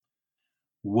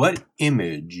What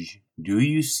image do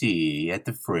you see at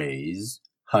the phrase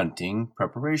hunting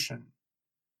preparation?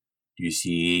 Do you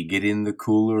see getting the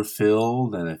cooler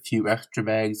filled and a few extra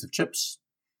bags of chips?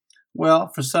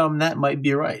 Well, for some that might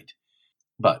be right.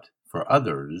 But for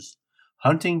others,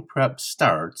 hunting prep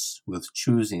starts with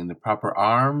choosing the proper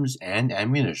arms and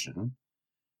ammunition,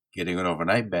 getting an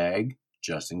overnight bag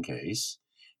just in case,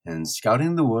 and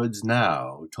scouting the woods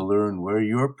now to learn where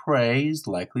your prey is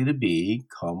likely to be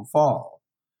come fall.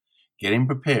 Getting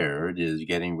prepared is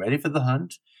getting ready for the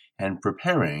hunt and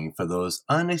preparing for those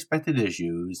unexpected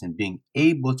issues and being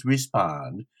able to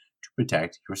respond to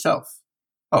protect yourself.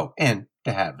 Oh, and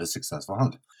to have a successful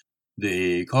hunt.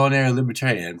 The Culinary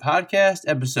Libertarian Podcast,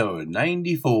 episode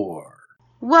 94.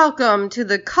 Welcome to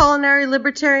the Culinary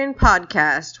Libertarian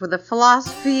Podcast, where the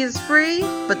philosophy is free,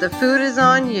 but the food is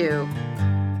on you.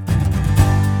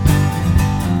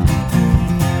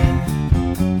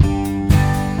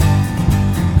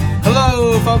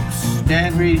 Hello, folks.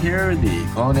 Dan Reed here, the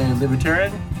Culinary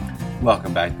Libertarian.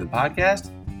 Welcome back to the podcast.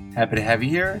 Happy to have you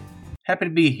here. Happy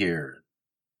to be here.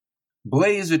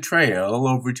 Blaze a trail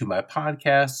over to my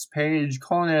podcasts page,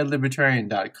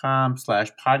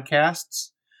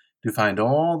 culinarylibertarian.com/podcasts, to find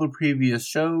all the previous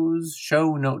shows,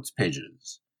 show notes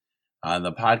pages. On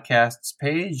the podcasts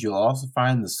page, you'll also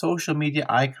find the social media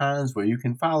icons where you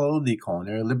can follow the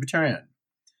Culinary Libertarian.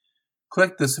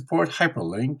 Click the support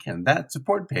hyperlink, and that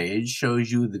support page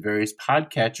shows you the various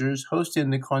podcatchers hosting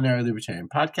the Culinary Libertarian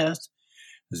Podcast,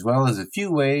 as well as a few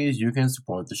ways you can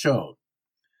support the show.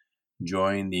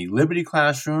 Join the Liberty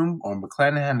Classroom or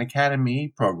McClanahan Academy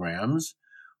programs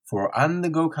for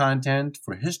on-the-go content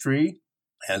for history,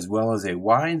 as well as a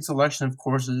wide selection of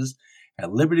courses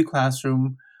at Liberty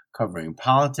Classroom covering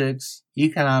politics,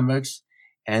 economics,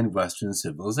 and Western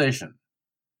civilization.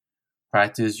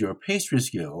 Practice your pastry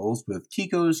skills with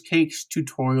Kiko's Cakes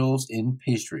tutorials in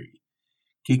pastry.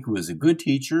 Kiko is a good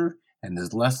teacher, and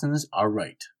his lessons are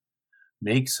right.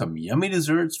 Make some yummy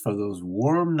desserts for those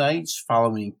warm nights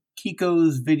following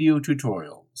Kiko's video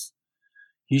tutorials.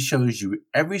 He shows you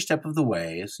every step of the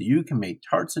way so you can make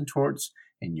tarts and torts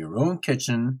in your own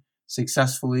kitchen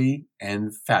successfully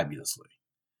and fabulously.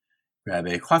 Grab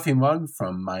a coffee mug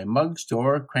from my mug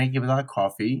store, Cranky Without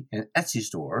Coffee, and Etsy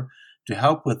store to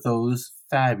help with those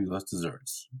fabulous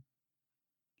desserts.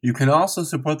 You can also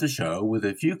support the show with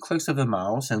a few clicks of the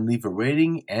mouse and leave a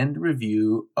rating and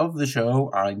review of the show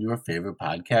on your favorite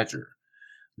podcatcher.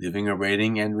 Leaving a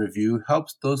rating and review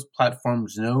helps those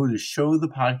platforms know to show the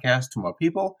podcast to more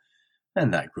people,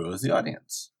 and that grows the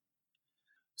audience.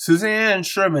 Suzanne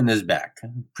Sherman is back.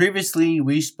 Previously,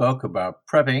 we spoke about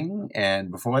prepping,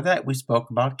 and before that, we spoke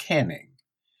about canning.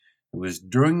 It was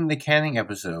during the canning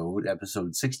episode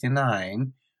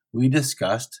 69, we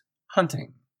discussed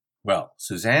hunting. Well,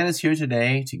 Suzanne is here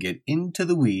today to get into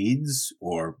the weeds,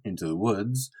 or into the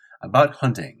woods, about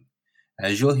hunting.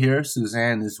 As you'll hear,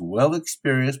 Suzanne is well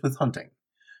experienced with hunting.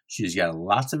 She's got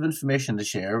lots of information to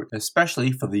share,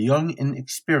 especially for the young,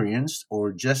 inexperienced,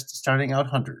 or just starting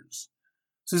out hunters.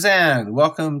 Suzanne,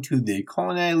 welcome to the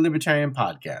Culinary Libertarian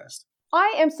Podcast.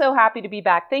 I am so happy to be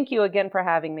back. Thank you again for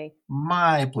having me.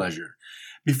 My pleasure.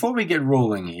 Before we get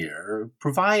rolling here,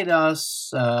 provide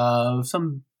us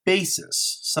some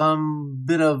basis, some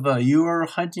bit of your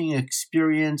hunting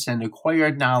experience and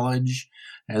acquired knowledge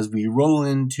as we roll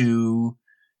into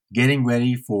getting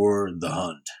ready for the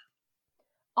hunt.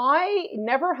 I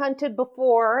never hunted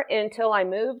before until I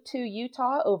moved to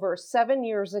Utah over 7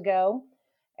 years ago,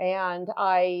 and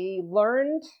I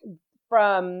learned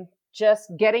from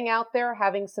just getting out there,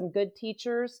 having some good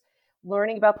teachers,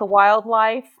 learning about the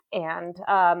wildlife, and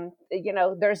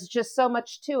there's just so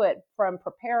much to it, from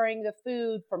preparing the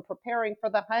food, from preparing for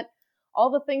the hunt, all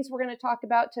the things we're going to talk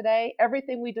about today.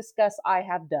 Everything we discuss, I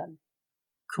have done.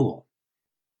 Cool.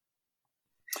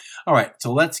 All right,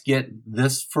 so let's get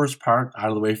this first part out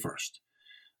of the way first.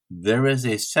 There is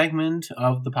a segment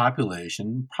of the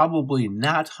population, probably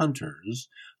not hunters,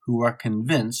 who are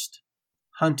convinced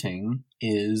hunting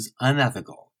is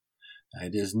unethical.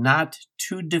 It is not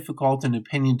too difficult an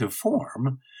opinion to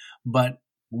form, but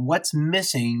what's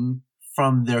missing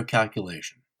from their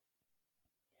calculation?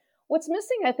 What's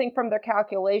missing, I think, from their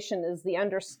calculation is the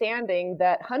understanding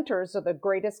that hunters are the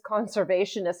greatest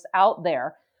conservationists out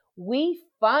there. We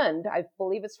fund, I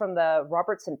believe it's from the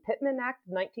Robertson-Pittman Act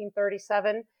of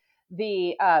 1937,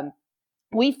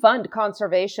 we fund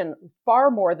conservation far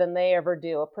more than they ever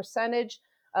do. A percentage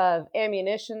of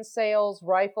ammunition sales,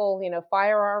 rifle,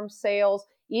 firearm sales,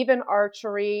 even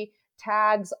archery,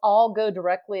 tags, all go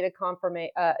directly to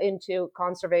into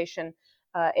conservation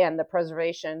and the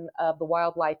preservation of the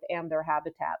wildlife and their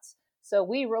habitats. So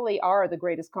we really are the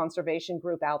greatest conservation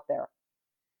group out there.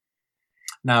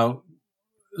 Now,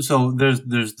 so there's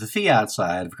the fiat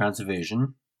side of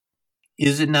conservation.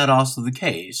 Is it not also the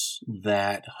case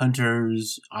that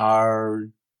hunters are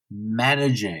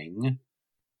managing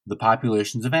the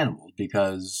populations of animals?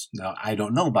 Because now I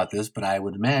don't know about this, but I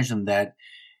would imagine that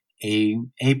a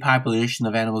population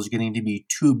of animals getting to be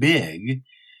too big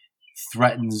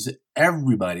threatens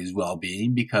everybody's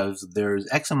well-being, because there's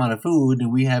X amount of food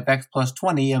and we have X plus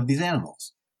 20 of these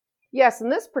animals. Yes,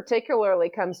 and this particularly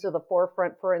comes to the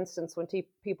forefront, for instance, when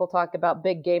people talk about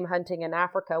big game hunting in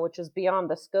Africa, which is beyond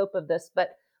the scope of this.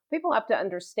 But people have to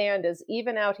understand is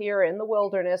even out here in the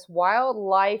wilderness,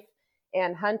 wildlife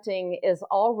and hunting is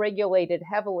all regulated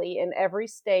heavily in every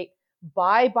state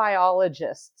by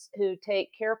biologists who take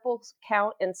careful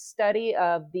count and study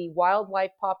of the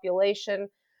wildlife population,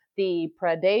 the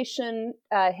predation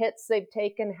hits they've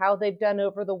taken, how they've done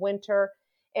over the winter,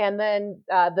 and then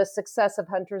the success of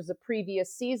hunters the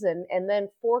previous season, and then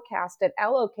forecast and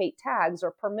allocate tags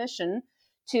or permission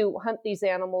to hunt these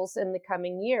animals in the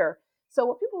coming year. So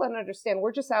what people don't understand,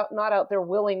 we're just not out there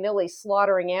willy-nilly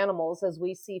slaughtering animals as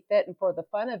we see fit and for the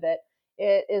fun of it.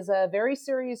 It is a very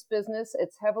serious business.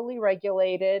 It's heavily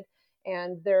regulated,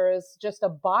 and there is just a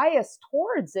bias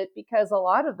towards it because a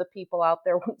lot of the people out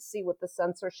there we see with the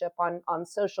censorship on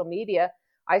social media.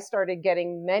 I started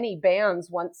getting many bans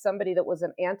once somebody that was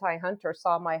an anti-hunter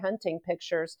saw my hunting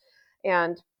pictures,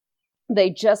 and they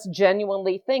just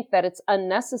genuinely think that it's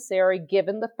unnecessary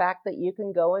given the fact that you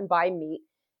can go and buy meat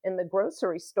in the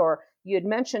grocery store. You had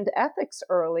mentioned ethics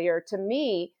earlier. To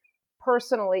me,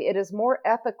 personally, it is more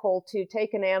ethical to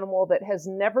take an animal that has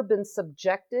never been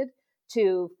subjected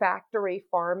to factory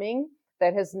farming,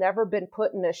 that has never been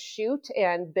put in a chute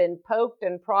and been poked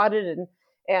and prodded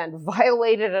and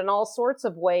violated in all sorts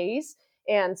of ways,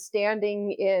 and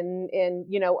standing in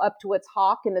up to its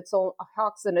hocks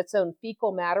and its own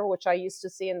fecal matter, which I used to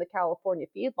see in the California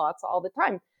feedlots all the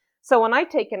time. So when I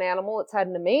take an animal, it's had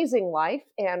an amazing life,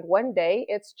 and one day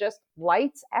it's just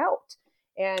lights out.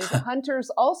 And hunters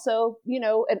also,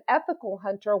 an ethical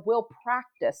hunter will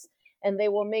practice, and they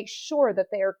will make sure that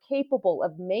they are capable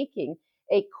of making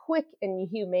a quick and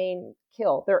humane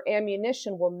kill. Their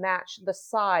ammunition will match the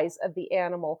size of the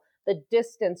animal, the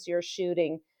distance you're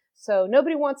shooting. So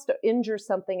nobody wants to injure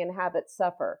something and have it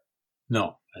suffer.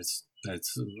 No, that's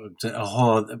a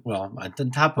whole, well,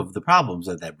 on top of the problems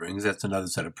that brings, that's another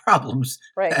set of problems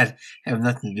that have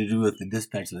nothing to do with the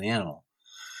dispatch of the animal.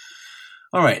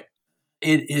 All right.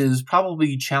 It is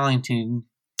probably challenging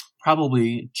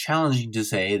to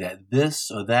say that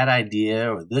this or that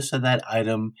idea or this or that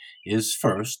item is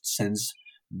first, since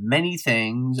many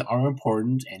things are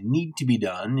important and need to be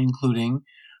done, including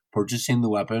purchasing the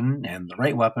weapon and the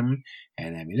right weapon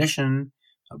and ammunition,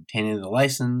 obtaining the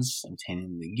license,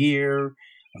 obtaining the gear,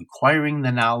 acquiring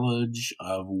the knowledge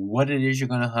of what it is you're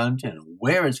going to hunt and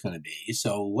where it's going to be.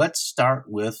 So let's start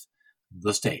with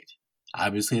the state.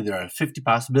 Obviously, there are 50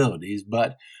 possibilities,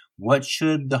 but what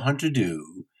should the hunter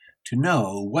do to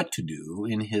know what to do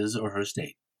in his or her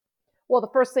state? Well, the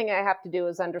first thing I have to do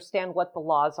is understand what the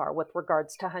laws are with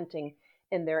regards to hunting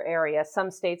in their area.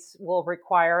 Some states will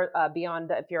require,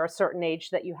 beyond if you're a certain age,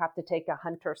 that you have to take a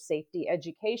hunter safety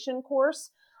education course.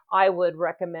 I would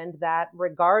recommend that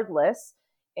regardless,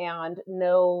 and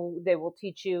know they will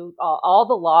teach you all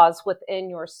the laws within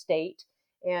your state,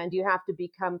 and you have to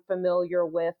become familiar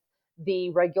with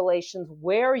the regulations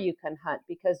where you can hunt,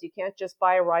 because you can't just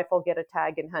buy a rifle, get a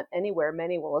tag, and hunt anywhere.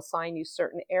 Many will assign you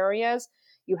certain areas.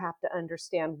 You have to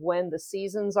understand when the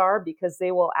seasons are, because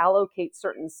they will allocate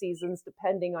certain seasons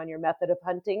depending on your method of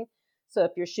hunting. So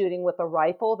if you're shooting with a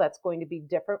rifle, that's going to be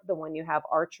different than when you have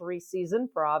archery season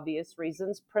for obvious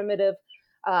reasons. Primitive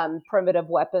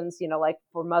weapons, like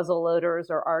for muzzle loaders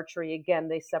or archery, again,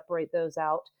 they separate those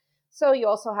out. So you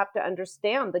also have to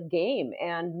understand the game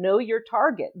and know your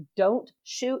target. Don't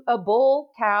shoot a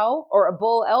bull cow or a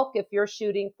bull elk if you're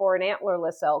shooting for an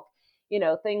antlerless elk.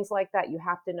 Things like that. You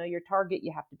have to know your target.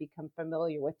 You have to become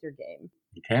familiar with your game.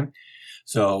 Okay.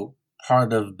 So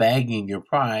part of bagging your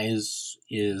prize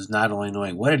is not only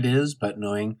knowing what it is, but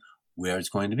knowing where it's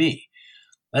going to be.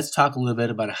 Let's talk a little bit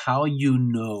about how you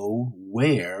know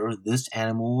where this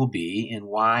animal will be and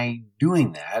why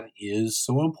doing that is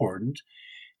so important.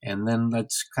 And then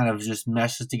let's kind of just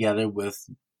mesh it together with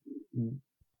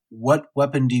what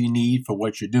weapon do you need for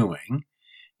what you're doing.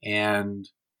 And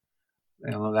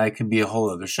that can be a whole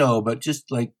other show, but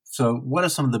just so what are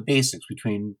some of the basics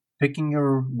between picking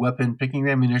your weapon, picking your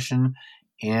ammunition,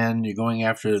 and you're going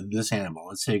after this animal?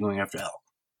 Let's say you're going after elk.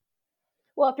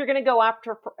 Well, if you're going to go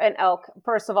after an elk,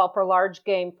 first of all, for large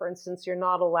game, for instance, you're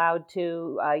not allowed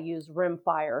to use rim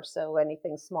fire. So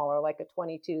anything smaller, like a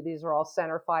 22, these are all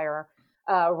center fire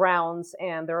rounds,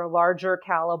 and they're a larger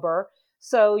caliber.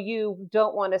 So you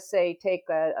don't want to say take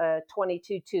a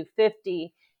 22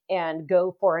 250 and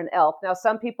go for an elk. Now,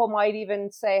 some people might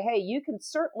even say, hey, you can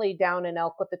certainly down an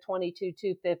elk with the 22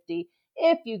 250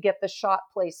 if you get the shot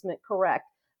placement correct.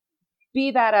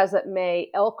 Be that as it may,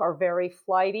 elk are very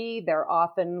flighty. They're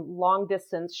often long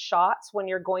distance shots when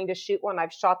you're going to shoot one.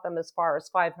 I've shot them as far as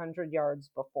 500 yards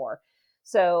before.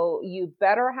 So you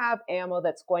better have ammo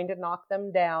that's going to knock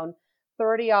them down.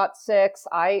 30-06,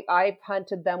 I've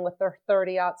hunted them with their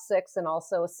 30-06 and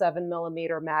also a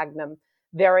 7mm Magnum.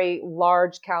 Very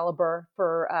large caliber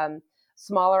for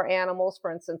smaller animals,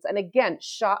 for instance. And again,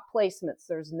 shot placements.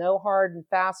 There's no hard and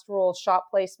fast rule. Shot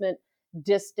placement,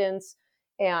 distance,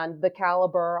 and the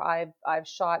caliber. I've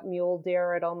shot mule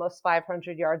deer at almost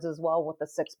 500 yards as well with the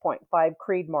 6.5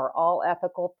 Creedmoor, all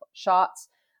ethical shots.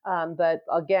 But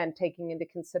again, taking into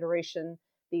consideration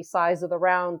the size of the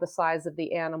round, the size of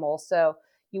the animal. So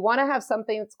you want to have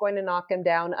something that's going to knock them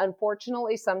down.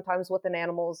 Unfortunately, sometimes with an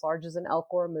animal as large as an elk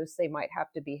or a moose, they might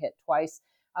have to be hit twice.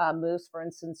 Moose, for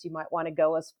instance, you might want to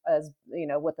go as you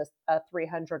know, with a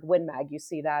 300 Win Mag. You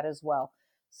see that as well.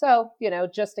 So, you know,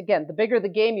 just again, the bigger the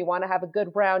game, you want to have a good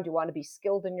round. You want to be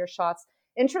skilled in your shots.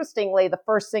 Interestingly, the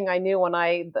first thing I knew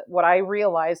what I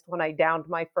realized when I downed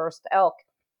my first elk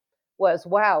was,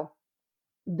 wow,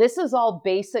 this is all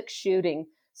basic shooting.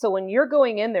 So when you're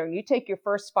going in there and you take your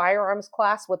first firearms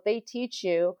class, what they teach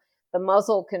you, the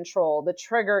muzzle control, the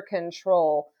trigger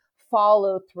control,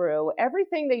 follow through,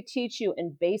 everything they teach you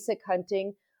in basic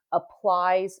hunting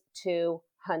applies to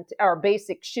hunt, or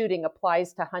basic shooting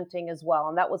applies to hunting as well.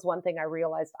 And that was one thing I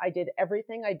realized. I did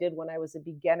everything I did when I was a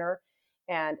beginner.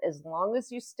 And as long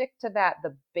as you stick to that,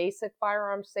 the basic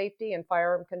firearm safety and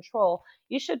firearm control,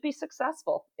 you should be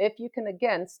successful if you can,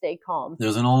 again, stay calm.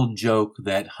 There's an old joke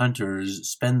that hunters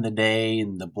spend the day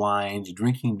in the blinds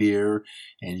drinking beer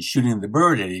and shooting the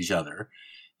bird at each other.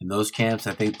 In those camps,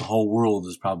 I think the whole world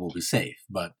is probably safe.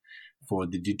 But for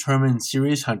the determined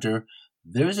serious hunter,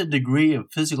 there's a degree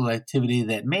of physical activity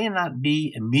that may not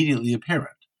be immediately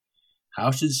apparent.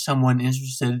 How should someone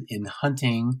interested in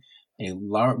hunting a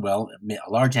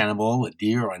large animal, a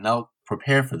deer or an elk,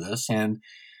 prepare for this? And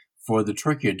for the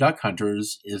turkey or duck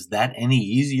hunters, is that any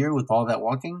easier with all that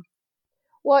walking?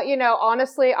 Well, you know,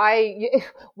 honestly,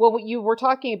 you were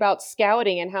talking about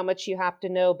scouting and how much you have to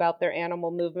know about their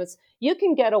animal movements. You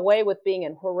can get away with being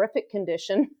in horrific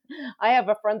condition. I have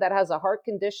a friend that has a heart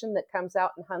condition that comes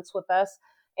out and hunts with us.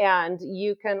 And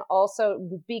you can also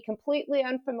be completely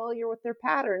unfamiliar with their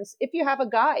patterns if you have a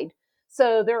guide.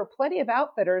 So there are plenty of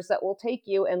outfitters that will take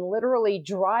you and literally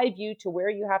drive you to where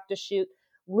you have to shoot,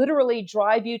 literally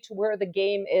drive you to where the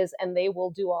game is, and they will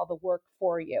do all the work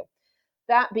for you.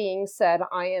 That being said,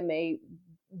 I am a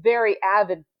very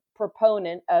avid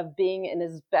proponent of being in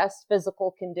as best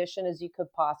physical condition as you could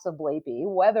possibly be,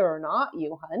 whether or not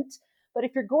you hunt. But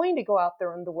if you're going to go out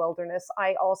there in the wilderness,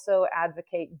 I also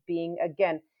advocate being,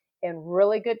 again, in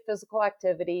really good physical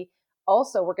activity.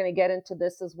 Also, we're going to get into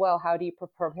this as well. How do you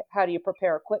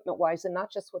prepare equipment-wise, and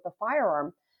not just with a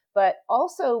firearm, but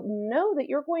also know that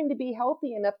you're going to be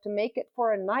healthy enough to make it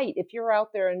for a night if you're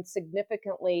out there in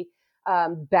significantly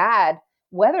bad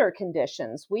weather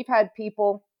conditions. We've had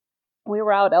people, we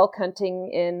were out elk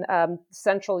hunting in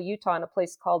central Utah in a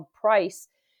place called Price,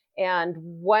 and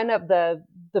one of the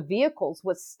vehicles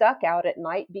was stuck out at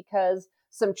night because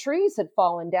some trees had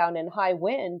fallen down in high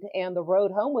wind and the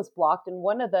road home was blocked. And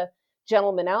one of the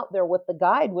gentlemen out there with the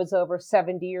guide was over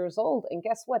 70 years old. And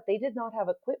guess what? They did not have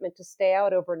equipment to stay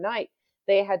out overnight.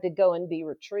 They had to go and be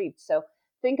retrieved. So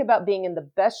think about being in the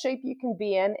best shape you can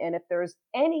be in. And if there's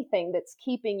anything that's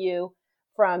keeping you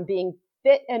from being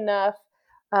fit enough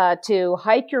to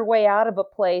hike your way out of a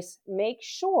place, make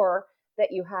sure that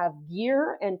you have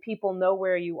gear and people know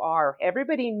where you are.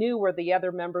 Everybody knew where the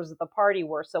other members of the party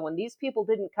were. So when these people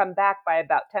didn't come back by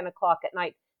about 10 o'clock at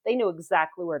night, they knew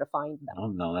exactly where to find them. Oh,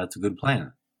 no, that's a good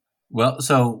plan. Well,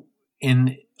 so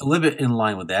in a little bit in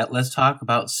line with that, let's talk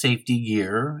about safety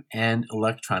gear and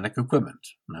electronic equipment.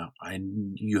 Now,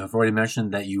 you have already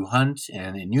mentioned that you hunt,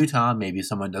 and in Utah, maybe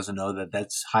someone doesn't know that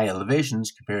that's high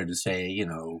elevations compared to, say,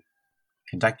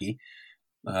 Kentucky.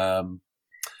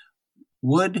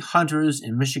 Would hunters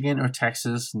in Michigan or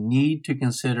Texas need to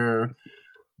consider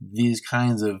these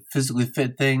kinds of physically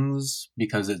fit things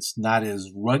because it's not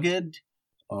as rugged?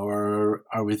 Or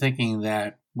are we thinking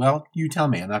that, well, you tell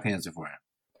me, I'm not going to answer for you.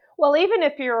 Well, even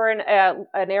if you're in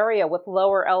an area with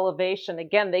lower elevation,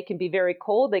 again, they can be very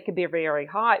cold, they can be very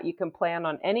hot. You can plan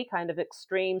on any kind of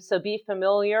extreme. So be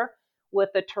familiar with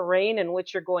the terrain in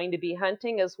which you're going to be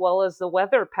hunting, as well as the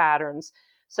weather patterns.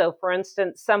 So, for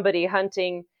instance, somebody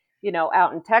hunting,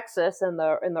 out in Texas in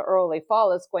the early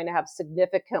fall is going to have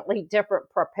significantly different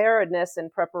preparedness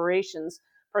and preparations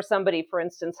for somebody, for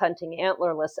instance, hunting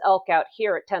antlerless elk out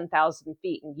here at 10,000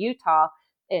 feet in Utah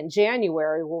in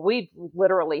January, where we've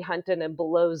literally hunted in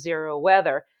below zero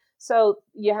weather. So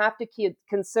you have to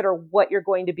consider what you're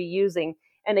going to be using.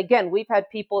 And again, we've had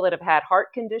people that have had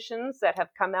heart conditions that have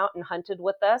come out and hunted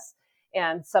with us,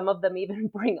 and some of them even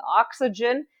bring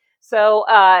oxygen. So,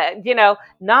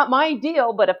 not my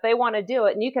deal, but if they want to do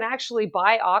it, and you can actually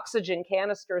buy oxygen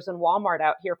canisters in Walmart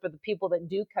out here for the people that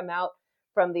do come out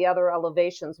from the other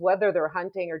elevations, whether they're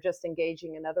hunting or just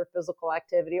engaging in other physical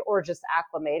activity or just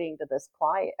acclimating to this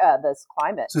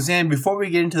climate. Suzanne, before we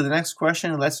get into the next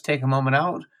question, let's take a moment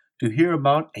out to hear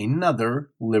about another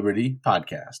Liberty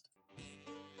podcast.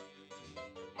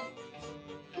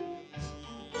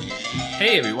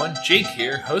 Hey everyone, Jake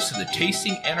here, host of the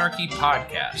Tasting Anarchy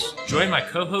podcast. Join my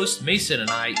co-host Mason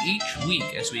and I each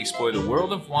week as we explore the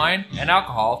world of wine and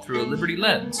alcohol through a Liberty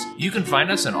lens. You can find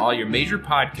us on all your major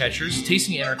podcatchers,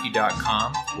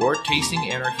 tastinganarchy.com, or Tasting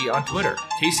Anarchy on Twitter.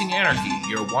 Tasting Anarchy,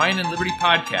 your wine and liberty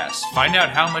podcast. Find out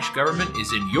how much government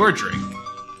is in your drink.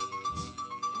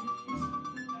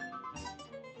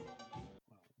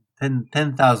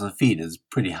 10,000 feet is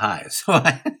pretty high, so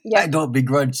I don't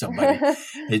begrudge somebody.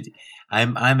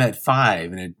 I'm at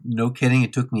 5, and no kidding,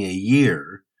 it took me a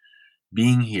year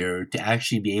being here to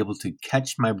actually be able to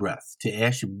catch my breath, to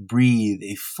actually breathe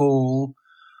a full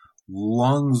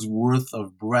lungs worth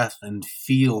of breath and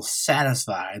feel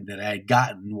satisfied that I had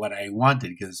gotten what I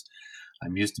wanted, because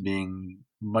I'm used to being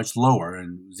much lower,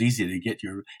 and it was easy to get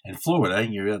in Florida,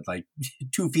 you're at like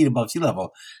 2 feet above sea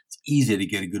level. It's easy to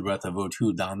get a good breath of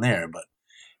O2 down there, but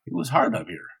it was hard up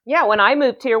here. Yeah, when I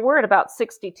moved here, we're at about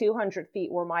 6,200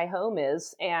 feet where my home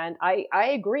is. And I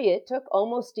agree, it took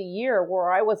almost a year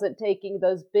where I wasn't taking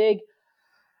those big,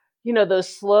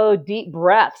 those slow, deep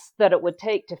breaths that it would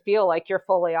take to feel like you're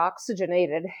fully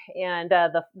oxygenated. And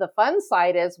the fun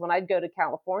side is when I'd go to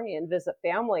California and visit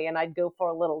family and I'd go for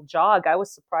a little jog, I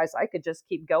was surprised I could just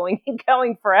keep going and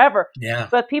going forever. Yeah.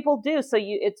 But people do. So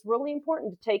it's really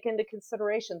important to take into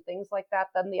consideration things like that,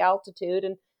 then the altitude.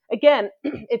 And again,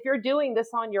 if you're doing this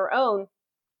on your own,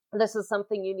 this is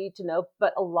something you need to know.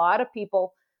 But a lot of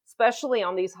people, especially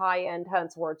on these high-end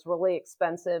hunts where it's really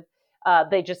expensive,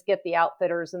 they just get the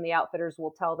outfitters, and the outfitters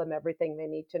will tell them everything they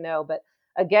need to know. But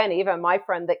again, even my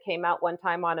friend that came out one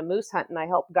time on a moose hunt, and I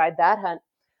helped guide that hunt,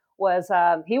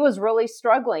 he was really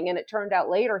struggling. And it turned out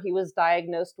later he was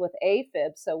diagnosed with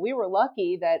AFib. So we were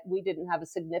lucky that we didn't have a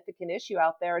significant issue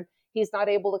out there, and he's not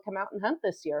able to come out and hunt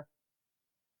this year.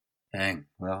 Dang.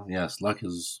 Well, yes, luck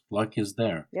is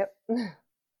there. Yep.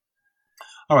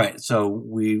 All right, so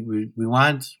we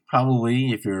want,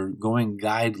 probably, if you're going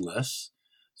guideless,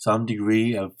 some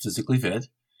degree of physically fit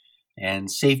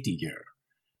and safety gear.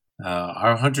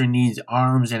 Our hunter needs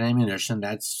arms and ammunition.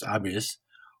 That's obvious.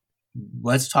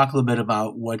 Let's talk a little bit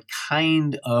about what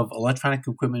kind of electronic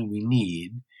equipment we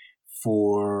need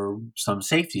for some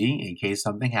safety in case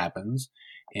something happens,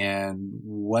 and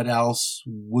what else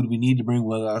would we need to bring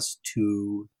with us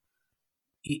to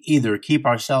either keep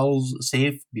ourselves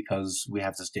safe because we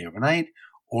have to stay overnight,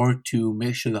 or to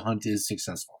make sure the hunt is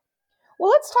successful. Well,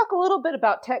 let's talk a little bit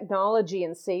about technology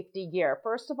and safety gear.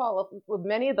 First of all, with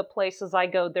many of the places I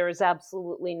go, there is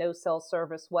absolutely no cell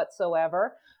service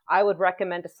whatsoever. I would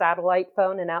recommend a satellite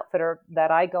phone. An outfitter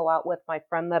that I go out with, my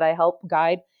friend that I help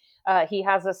guide, he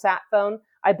has a sat phone.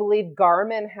 I believe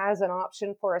Garmin has an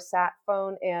option for a sat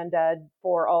phone, and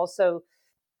for also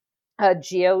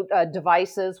geo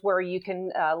devices where you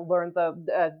can learn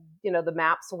the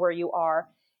maps where you are.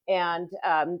 And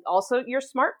also your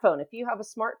smartphone. If you have a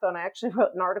smartphone, I actually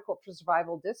wrote an article for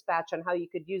Survival Dispatch on how you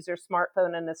could use your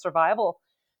smartphone in a survival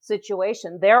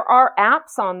situation. There are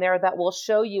apps on there that will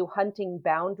show you hunting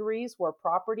boundaries, where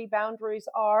property boundaries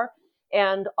are,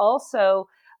 and also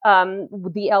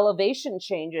the elevation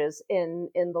changes in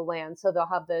the land. So they'll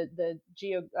have the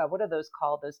what are those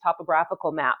called? Those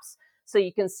topographical maps. So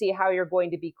you can see how you're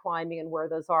going to be climbing and where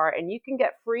those are. And you can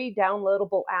get free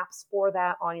downloadable apps for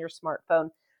that on your smartphone.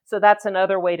 So that's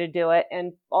another way to do it.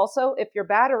 And also, if your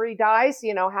battery dies,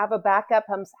 have a backup,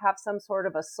 have some sort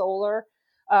of a solar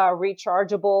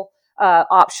rechargeable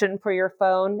option for your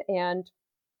phone. And,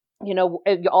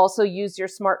 you also use your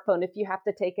smartphone if you have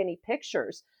to take any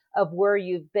pictures of where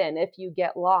you've been, if you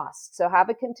get lost. So have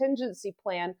a contingency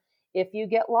plan if you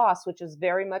get lost, which is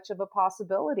very much of a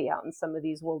possibility out in some of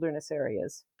these wilderness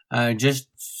areas. Just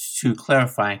to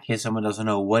clarify, in case someone doesn't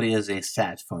know, what is a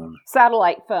sat phone?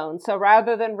 Satellite phone. So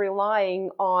rather than relying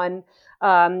on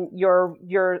your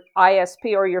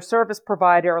ISP or your service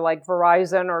provider like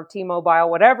Verizon or T-Mobile,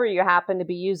 whatever you happen to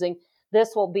be using,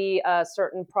 this will be a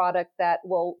certain product that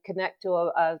will connect to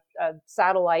a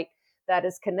satellite that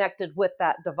is connected with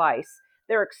that device.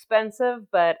 They're expensive,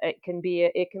 but it can be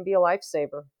a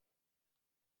lifesaver.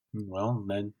 Well,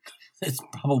 then it's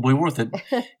probably worth it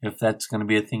if that's going to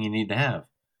be a thing you need to have.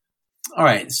 All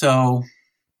right, so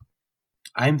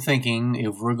I'm thinking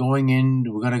if we're going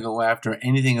to go after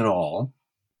anything at all,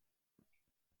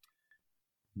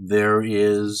 there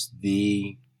is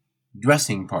the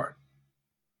dressing part.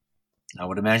 I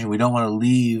would imagine we don't want to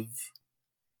leave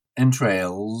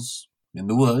entrails in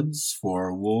the woods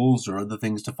for wolves or other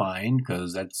things to find,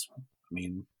 because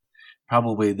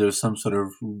probably there's some sort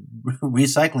of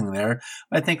recycling there.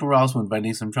 But I think we're also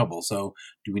inviting some trouble. So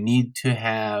do we need to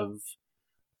have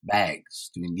bags?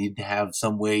 Do we need to have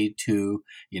some way to...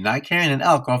 You're not carrying an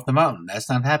elk off the mountain. That's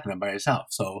not happening by yourself.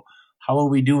 So how are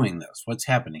we doing this? What's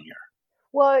happening here?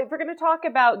 Well, if we're going to talk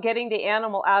about getting the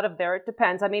animal out of there, it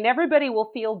depends. I mean, everybody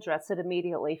will field dress it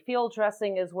immediately. Field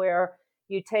dressing is where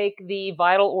you take the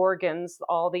vital organs,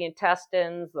 all the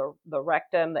intestines, the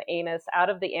rectum, the anus, out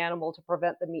of the animal to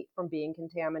prevent the meat from being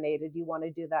contaminated. You want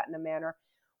to do that in a manner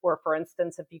where, for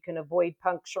instance, if you can avoid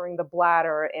puncturing the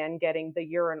bladder and getting the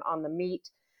urine on the meat,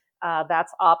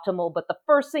 that's optimal. But the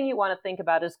first thing you want to think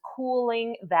about is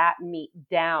cooling that meat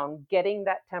down, getting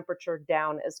that temperature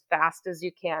down as fast as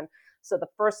you can. So the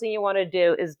first thing you want to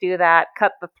do is do that,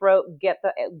 cut the throat, get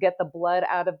the blood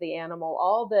out of the animal.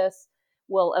 All this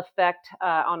will affect,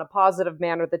 on a positive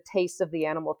manner, the taste of the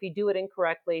animal. If you do it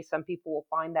incorrectly, some people will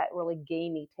find that really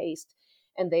gamey taste,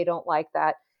 and they don't like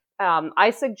that. I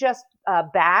suggest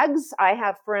bags. I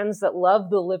have friends that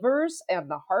love the livers and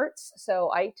the hearts,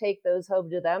 so I take those home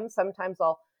to them. Sometimes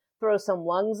I'll throw some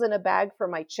lungs in a bag for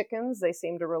my chickens. They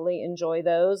seem to really enjoy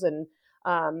those. And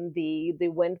the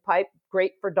windpipe,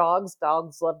 great for dogs.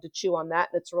 Dogs love to chew on that.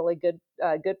 It's really good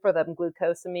for them.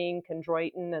 Glucosamine,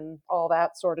 chondroitin, and all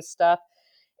that sort of stuff.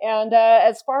 And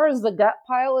as far as the gut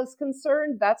pile is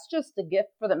concerned, that's just a gift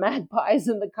for the magpies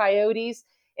and the coyotes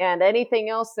and anything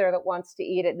else there that wants to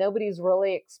eat it. Nobody's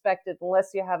really expected, unless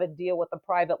you have a deal with a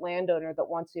private landowner that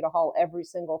wants you to haul every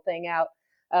single thing out.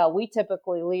 We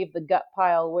typically leave the gut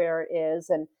pile where it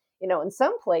is. And in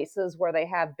some places where they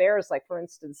have bears, like for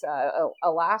instance,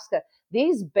 Alaska,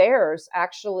 these bears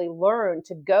actually learn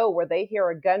to go where they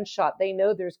hear a gunshot. They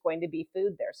know there's going to be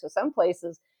food there. So some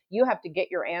places you have to get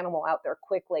your animal out there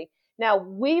quickly. Now,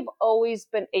 we've always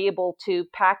been able to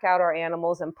pack out our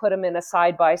animals and put them in a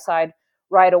side-by-side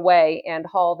right away and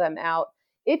haul them out.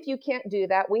 If you can't do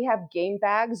that, we have game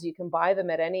bags. You can buy them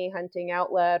at any hunting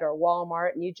outlet or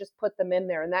Walmart, and you just put them in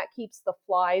there, and that keeps the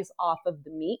flies off of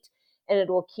the meat, and it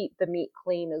will keep the meat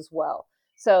clean as well.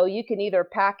 So you can either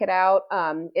pack it out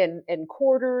in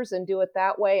quarters and do it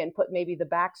that way and put maybe the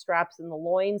back straps and the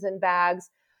loins in bags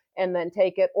and then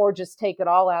take it, or just take it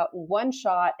all out in one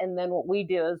shot. And then what we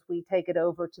do is we take it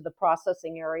over to the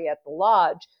processing area at the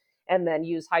lodge and then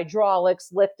use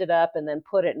hydraulics, lift it up, and then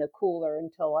put it in a cooler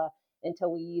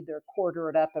until we either quarter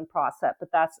it up and process it.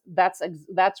 But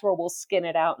that's where we'll skin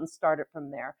it out and start it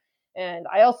from there. And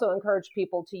I also encourage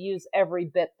people to use every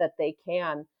bit that they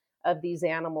can of these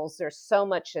animals. There's so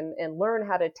much, and learn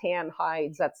how to tan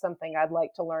hides. That's something I'd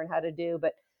like to learn how to do.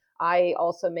 But I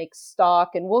also make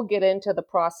stock, and we'll get into the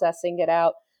processing it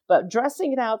out. But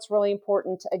dressing it out is really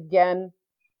important. Again,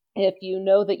 if you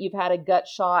know that you've had a gut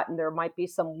shot and there might be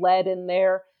some lead in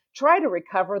there, try to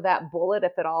recover that bullet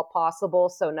if at all possible,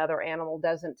 so another animal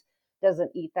doesn't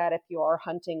eat that if you are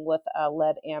hunting with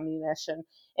lead ammunition.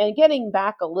 And getting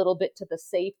back a little bit to the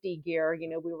safety gear,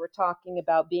 we were talking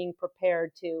about being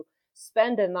prepared to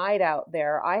spend a night out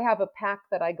there. I have a pack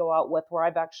that I go out with where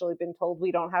I've actually been told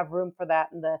we don't have room for that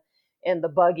in the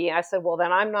buggy. I said, well,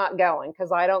 then I'm not going,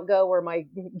 because I don't go where my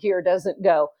gear doesn't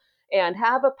go. And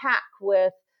have a pack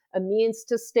with a means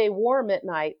to stay warm at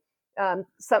night.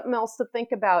 Something else to think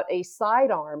about, a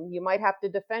sidearm. You might have to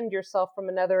defend yourself from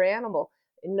another animal.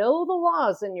 Know the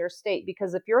laws in your state,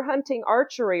 because if you're hunting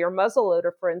archery or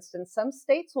muzzleloader, for instance, some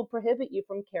states will prohibit you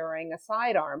from carrying a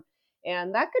sidearm.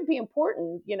 And that could be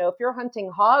important. If you're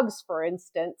hunting hogs, for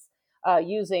instance,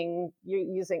 using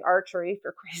archery, if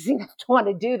you're crazy enough to want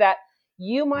to do that,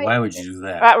 you might. Why would you do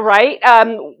that? Right.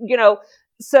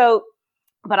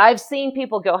 But I've seen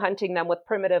people go hunting them with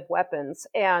primitive weapons,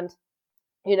 and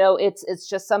it's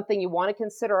just something you want to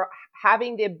consider,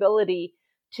 having the ability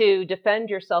to defend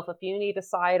yourself if you need a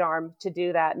sidearm to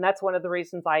do that. And that's one of the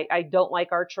reasons I don't like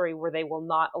archery, where they will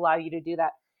not allow you to do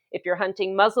that. If you're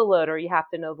hunting muzzleloader, you have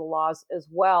to know the laws as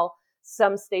well.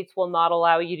 Some states will not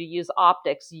allow you to use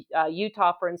optics.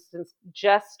 Utah, for instance,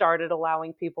 just started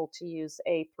allowing people to use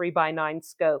a 3x9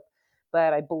 scope,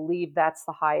 but I believe that's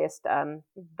the highest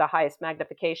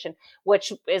magnification,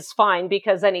 which is fine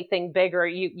because anything bigger,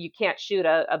 you can't shoot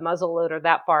a muzzleloader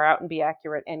that far out and be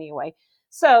accurate anyway.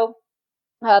 So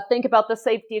think about the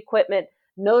safety equipment,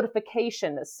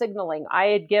 notification, signaling. I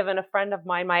had given a friend of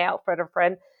mine, my outfitter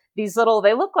friend, these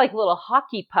they look like little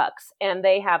hockey pucks, and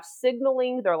they have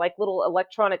signaling. They're like little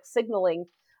electronic signaling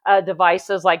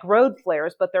devices like road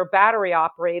flares, but they're battery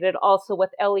operated, also with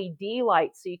LED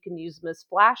lights, so you can use them as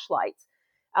flashlights.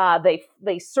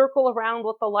 They circle around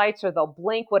with the lights, or they'll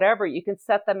blink, whatever. You can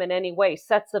set them in any way.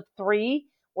 Sets of 3,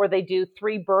 where they do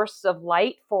 3 bursts of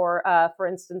light for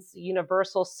instance,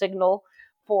 universal signal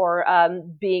for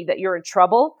being that you're in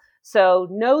trouble. So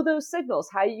know those signals,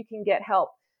 how you can get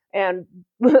help. And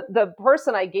the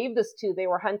person I gave this to, they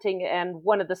were hunting, and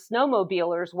one of the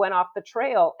snowmobilers went off the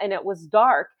trail, and it was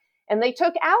dark, and they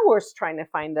took hours trying to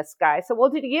find this guy. So, well,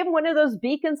 did you give him one of those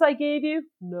beacons I gave you?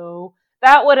 No.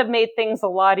 That would have made things a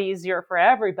lot easier for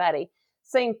everybody.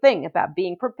 Same thing about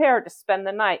being prepared to spend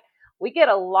the night. We get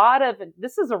a lot of,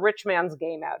 this is a rich man's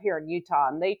game out here in Utah,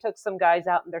 and they took some guys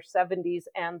out in their 70s,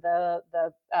 and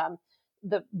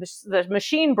the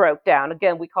machine broke down.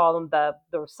 Again, we call them the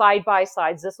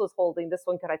side-by-sides. This one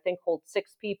could, I think, hold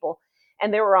 6 people,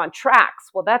 and they were on tracks.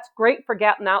 Well, that's great for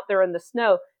getting out there in the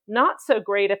snow. Not so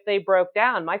great if they broke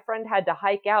down. My friend had to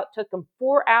hike out. Took him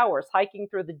 4 hours hiking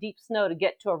through the deep snow to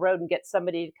get to a road and get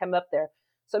somebody to come up there.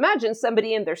 So imagine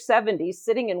somebody in their 70s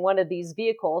sitting in one of these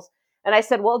vehicles. And I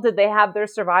said, well, did they have their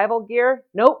survival gear?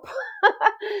 Nope.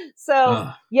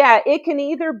 So, yeah, it can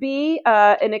either be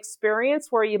an experience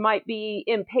where you might be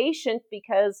impatient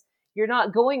because you're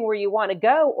not going where you want to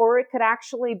go, or it could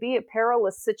actually be a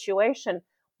perilous situation.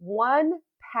 One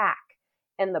pack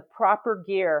and the proper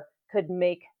gear could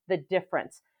make the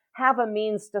difference. Have a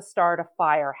means to start a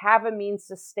fire, have a means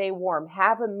to stay warm,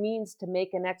 have a means to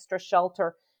make an extra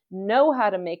shelter, know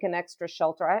how to make an extra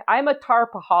shelter. I'm a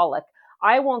tarpaholic.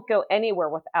 I won't go anywhere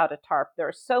without a tarp. There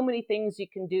are so many things you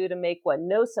can do to make one.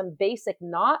 Know some basic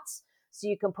knots so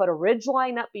you can put a ridge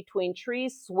line up between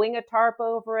trees, swing a tarp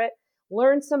over it,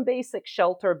 learn some basic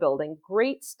shelter building.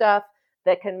 Great stuff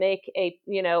that can make a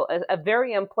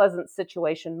very unpleasant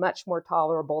situation much more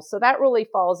tolerable. So that really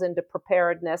falls into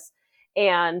preparedness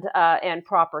and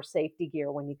proper safety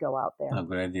gear when you go out there. Oh,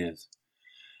 good ideas.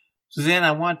 Suzanne,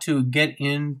 I want to get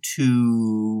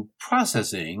into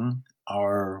processing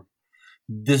our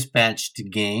dispatched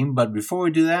game, but before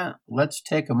we do that, let's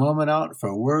take a moment out for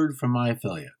a word from my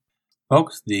affiliate.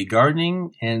 Folks, the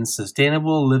Gardening and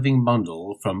Sustainable Living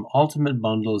Bundle from Ultimate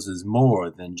Bundles is more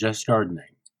than just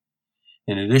gardening.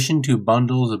 In addition to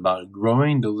bundles about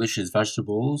growing delicious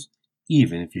vegetables,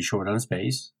 even if you're short on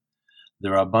space,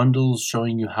 there are bundles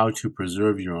showing you how to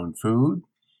preserve your own food,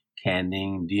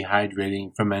 canning,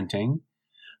 dehydrating, fermenting,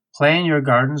 plan your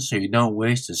garden so you don't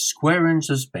waste a square inch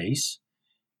of space,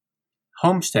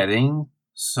 homesteading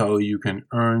so you can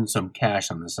earn some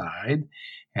cash on the side,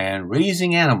 and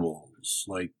raising animals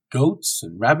like goats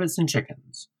and rabbits and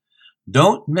chickens.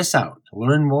 Don't miss out.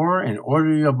 Learn more and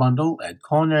order your bundle at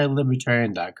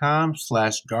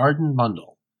culinarylibertarian.com/garden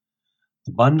bundle.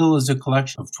 The bundle is a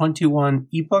collection of 21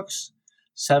 ebooks,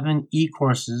 7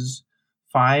 e-courses,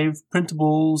 5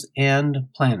 printables, and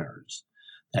planners.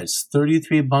 That's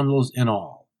 33 bundles in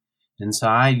all.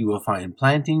 Inside, you will find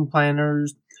planting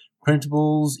planners,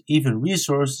 printables, even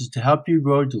resources to help you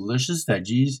grow delicious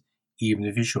veggies, even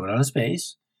if you're short on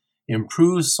space,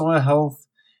 improve soil health,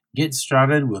 get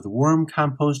started with worm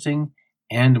composting,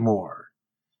 and more.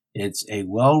 It's a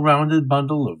well-rounded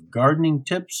bundle of gardening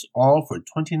tips, all for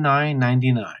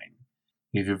 $29.99.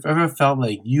 If you've ever felt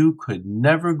like you could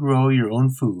never grow your own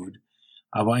food,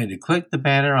 I want you to click the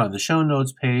banner on the show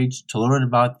notes page to learn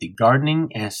about the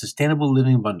Gardening and Sustainable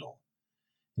Living Bundle.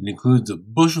 It includes a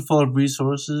bushel full of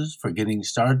resources for getting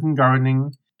started in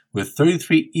gardening. With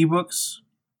 33 ebooks,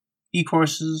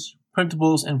 e-courses,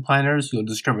 printables, and planners, you'll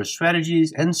discover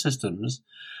strategies and systems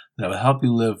that will help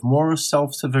you live more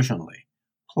self-sufficiently.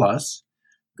 Plus,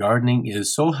 gardening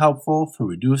is so helpful for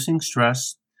reducing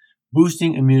stress,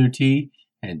 boosting immunity,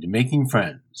 and making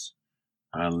friends.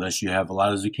 Unless you have a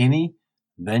lot of zucchini,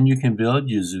 then you can build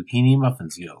your zucchini muffin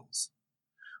skills.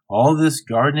 All this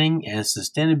gardening and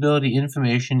sustainability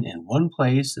information in one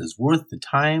place is worth the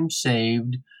time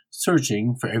saved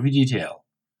searching for every detail.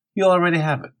 You already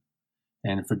have it.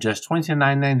 And for just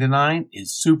 $29.99,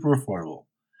 it's super affordable.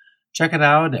 Check it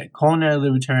out at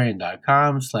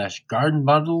culinarylibertarian.com/garden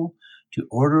bundle to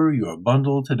order your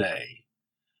bundle today.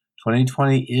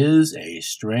 2020 is a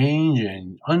strange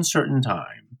and uncertain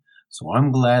time, so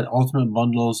I'm glad Ultimate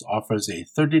Bundles offers a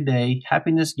 30-day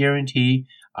happiness guarantee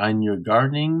on your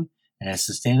gardening and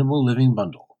sustainable living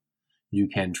bundle. You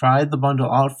can try the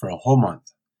bundle out for a whole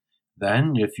month.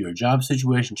 Then, if your job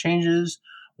situation changes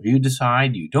or you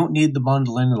decide you don't need the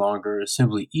bundle any longer,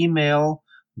 simply email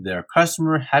their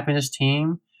customer happiness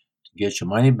team to get your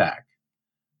money back.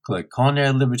 Click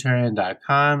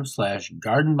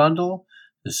culinarylibertarian.com/garden bundle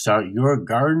to start your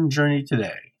garden journey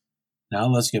today. Now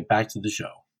let's get back to the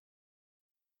show.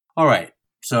 All right,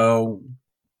 so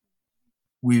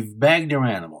we've bagged our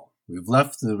animal. We've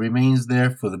left the remains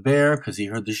there for the bear because he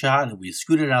heard the shot, and we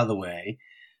scooted out of the way.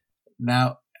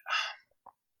 Now,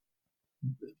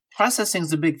 processing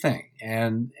is a big thing,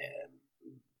 and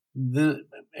a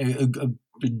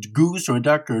goose or a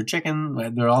duck or a chicken,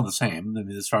 they're all the same. I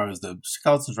mean, as far as the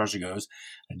skeleton structure goes,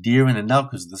 a deer and an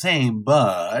elk is the same,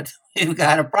 but we've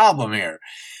got a problem here.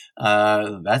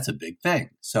 That's a big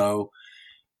thing. So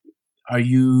are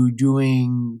you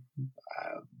doing...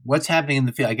 what's happening in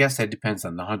the field? I guess that depends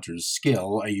on the hunter's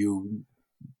skill. Are you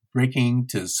breaking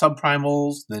to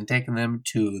subprimals, then taking them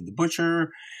to the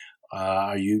butcher?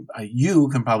 You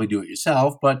can probably do it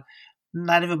yourself, but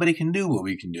not everybody can do what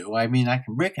we can do. I mean, I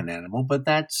can break an animal, but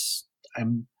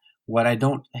what I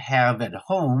don't have at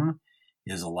home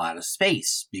is a lot of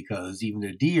space, because even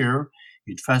a deer,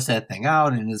 you truss that thing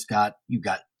out and you've got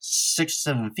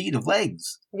 6-7 feet of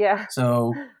legs. Yeah.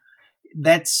 So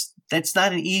that's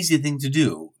not an easy thing to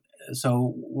do.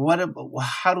 So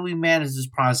how do we manage this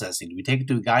processing? Do we take it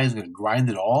to a guy who's going to grind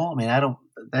it all? I mean,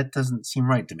 that doesn't seem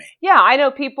right to me. Yeah, I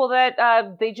know people that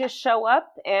they just show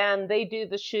up and they do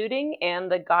the shooting,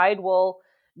 and the guide will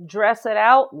dress it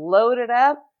out, load it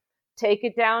up, take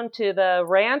it down to the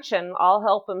ranch, and I'll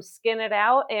help them skin it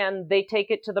out, and they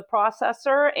take it to the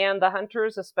processor, and the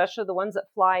hunters, especially the ones that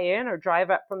fly in or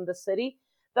drive up from the city,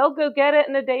 they'll go get it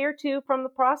in a day or two from the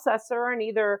processor and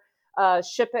either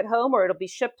ship it home, or it'll be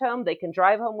shipped home. They can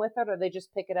drive home with it, or they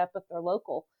just pick it up if they're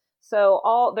local. So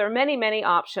there are many, many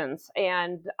options,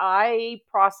 and I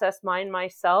process mine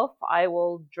myself. I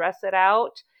will dress it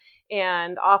out,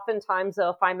 and oftentimes,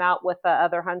 though, if I'm out with the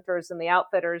other hunters and the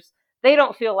outfitters, they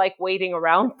don't feel like waiting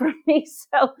around for me,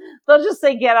 so they'll just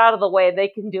say, get out of the way. They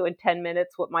can do in 10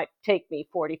 minutes what might take me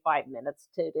 45 minutes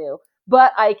to do,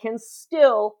 but I can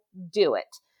still do it.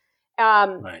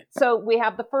 Right. So we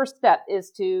have the first step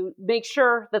is to make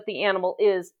sure that the animal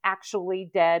is actually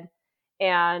dead.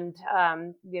 And,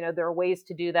 there are ways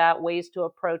to do that, ways to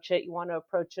approach it. You want to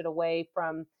approach it away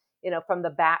from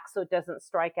the back so it doesn't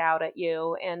strike out at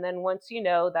you. And then once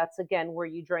that's, again, where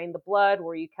you drain the blood,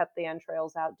 where you cut the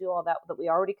entrails out, do all that we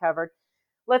already covered.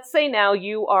 Let's say now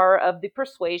you are of the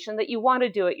persuasion that you want to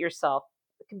do it yourself.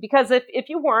 Because if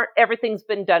you weren't, everyth's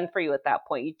been done for you at that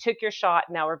point. You took your shot,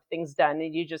 now everything's done,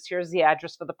 and here's the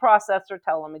address for the processor,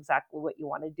 tell them exactly what you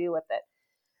want to do with it.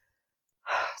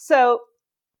 So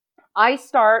I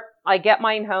get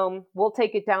mine home, we'll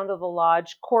take it down to the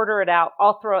lodge, quarter it out.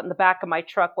 I'll throw it in the back of my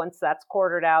truck once that's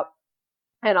quartered out.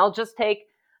 And I'll just take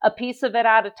a piece of it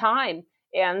at a time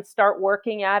and start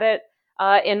working at it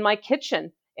in my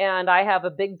kitchen. And I have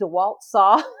a big DeWalt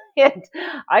saw, and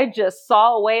I just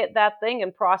saw away at that thing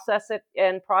and process it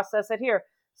here.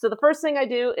 So the first thing I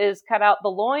do is cut out the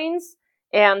loins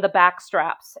and the back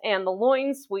straps. And the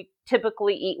loins we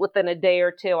typically eat within a day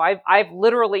or two. I've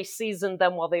literally seasoned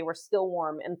them while they were still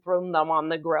warm and thrown them on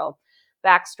the grill.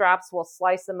 Back straps, we'll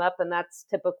slice them up, and that's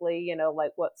typically,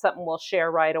 something we'll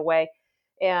share right away.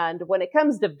 And when it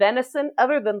comes to venison,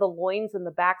 other than the loins and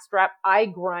the back strap, I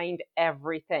grind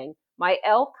everything. My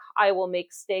elk, I will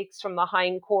make steaks from the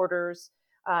hindquarters,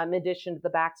 in addition to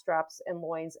the back straps and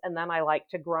loins, and then I like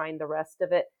to grind the rest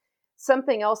of it.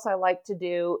 Something else I like to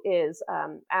do is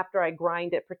after I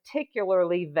grind it,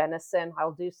 particularly venison,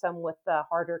 I'll do some with the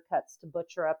harder cuts to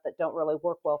butcher up that don't really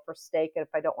work well for steak, and if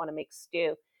I don't want to make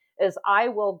stew, is I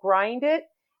will grind it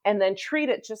and then treat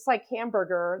it just like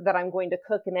hamburger that I'm going to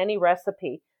cook in any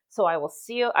recipe. So I will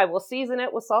season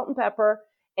it with salt and pepper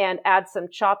and add some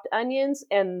chopped onions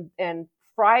and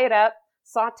fry it up,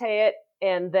 saute it,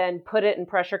 and then put it in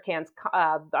pressure cans.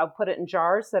 I'll put it in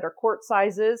jars that are quart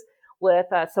sizes with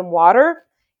some water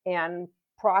and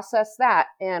process that.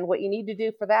 And what you need to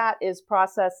do for that is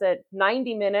process it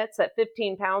 90 minutes at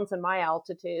 15 pounds in my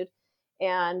altitude.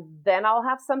 And then I'll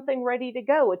have something ready to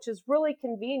go, which is really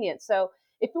convenient. So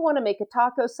if you want to make a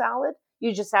taco salad,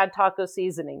 you just add taco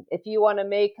seasoning. If you want to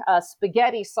make a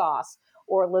spaghetti sauce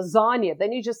or lasagna,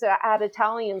 then you just add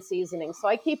Italian seasoning. So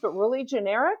I keep it really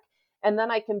generic, and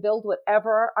then I can build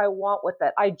whatever I want with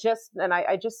it.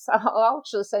 I'll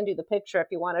actually send you the picture if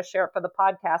you want to share it for the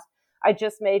podcast. I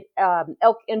just made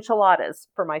elk enchiladas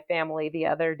for my family the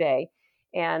other day.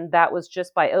 And that was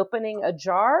just by opening a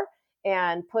jar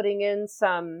and putting in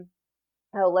some,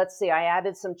 I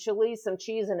added some chili, some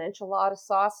cheese, and enchilada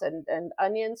sauce and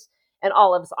onions and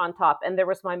olives on top. And there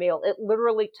was my meal. It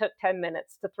literally took 10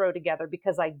 minutes to throw together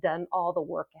because I'd done all the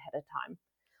work ahead of time.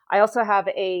 I also have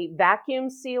a vacuum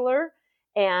sealer,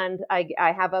 and I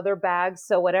have other bags.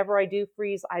 So whatever I do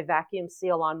freeze, I vacuum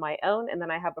seal on my own. And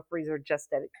then I have a freezer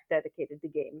just dedicated to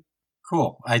game.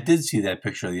 Cool. I did see that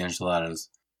picture of the enchiladas.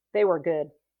 They were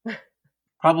good.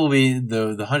 Probably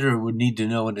the hunter would need to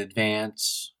know in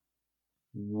advance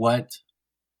what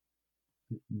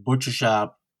butcher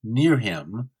shop near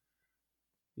him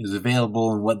is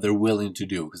available and what they're willing to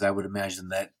do. Because I would imagine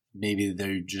that maybe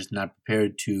they're just not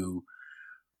prepared to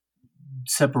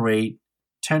separate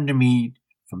tender meat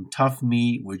from tough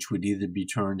meat, which would either be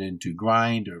turned into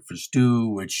grind or for stew,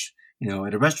 which,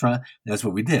 at a restaurant, that's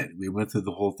what we did. We went through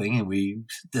the whole thing and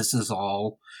this is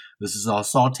all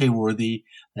saute worthy.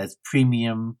 That's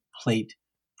premium plate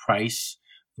price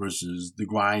versus the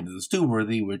grind or the stew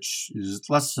worthy, which is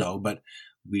less so, but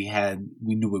we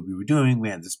knew what we were doing. We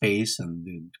had the space and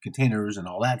the containers and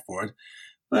all that for it.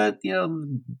 But,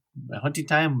 hunting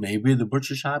time, maybe the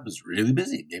butcher shop is really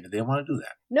busy. Maybe they want to do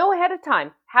that. Know ahead of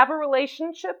time. Have a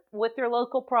relationship with your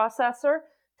local processor.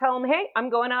 Tell them, hey, I'm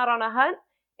going out on a hunt,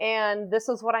 and this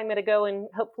is what I'm going to go and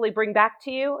hopefully bring back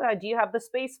to you. Do you have the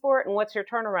space for it, and what's your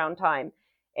turnaround time?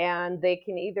 And they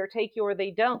can either take you or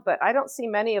they don't. But I don't see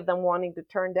many of them wanting to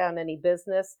turn down any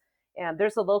business. And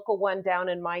there's a local one down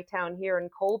in my town here in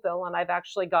Colville, and I've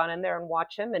actually gone in there and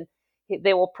watched him, and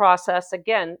they will process,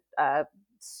 again,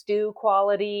 stew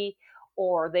quality,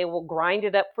 or they will grind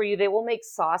it up for you. They will make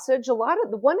sausage. One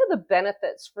of the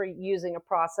benefits for using a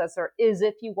processor is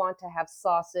if you want to have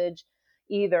sausage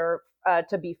either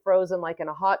to be frozen like in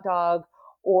a hot dog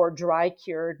or dry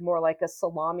cured, more like a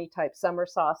salami type summer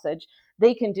sausage,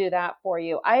 they can do that for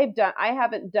you. I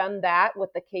haven't done that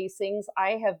with the casings.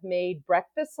 I have made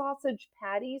breakfast sausage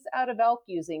patties out of elk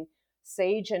using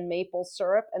sage and maple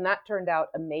syrup, and that turned out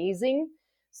amazing.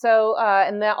 So,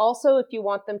 and that also, if you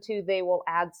want them to, they will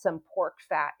add some pork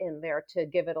fat in there to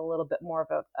give it a little bit more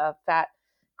of a fat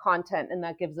content, and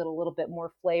that gives it a little bit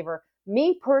more flavor.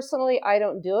 Me personally, I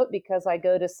don't do it because I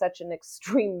go to such an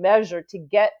extreme measure to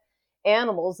get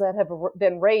animals that have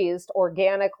been raised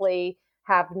organically,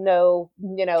 have no,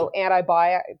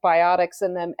 antibiotics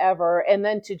in them ever, and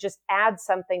then to just add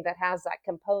something that has that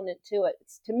component to it.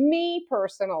 To me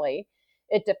personally,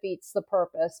 it defeats the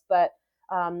purpose, but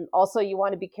also, you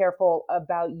want to be careful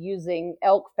about using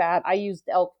elk fat. I used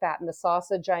elk fat in the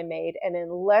sausage I made, and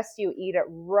unless you eat it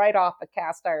right off a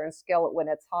cast iron skillet when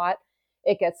it's hot,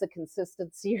 it gets a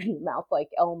consistency in your mouth like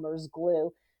Elmer's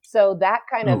glue. So that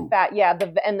kind of fat,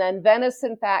 and then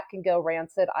venison fat can go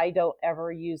rancid. I don't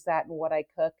ever use that in what I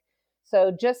cook.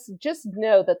 So just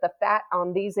know that the fat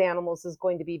on these animals is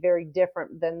going to be very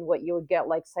different than what you would get,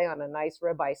 like, say, on a nice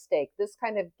ribeye steak. This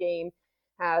kind of game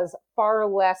has far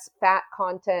less fat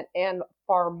content and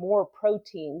far more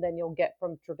protein than you'll get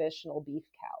from traditional beef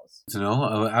cows. So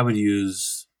I would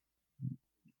use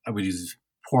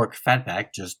pork fatback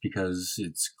just because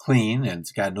it's clean and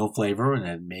it's got no flavor, and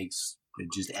it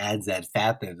just adds that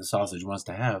fat that the sausage wants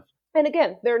to have. And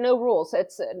again, there are no rules.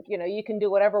 It's you can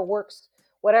do whatever works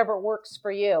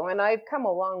for you. And I've come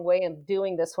a long way in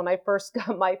doing this. When I first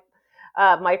got my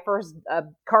first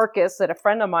carcass that a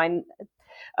friend of mine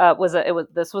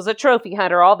this was a trophy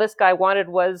hunter. All this guy wanted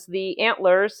was the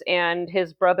antlers, and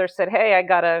his brother said, hey, I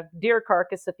got a deer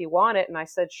carcass if you want it. And I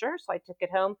said, sure. So I took it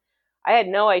home. I had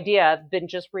no idea. I've been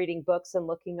just reading books and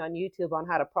looking on YouTube on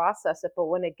how to process it. But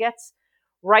when it gets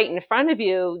right in front of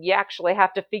you, you actually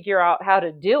have to figure out how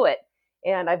to do it.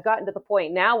 And I've gotten to the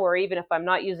point now where even if I'm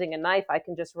not using a knife, I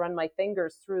can just run my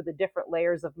fingers through the different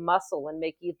layers of muscle and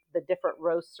make the different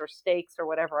roasts or steaks or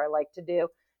whatever I like to do.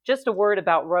 Just a word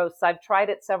about roasts. I've tried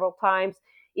it several times,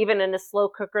 even in a slow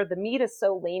cooker. The meat is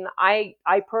so lean. I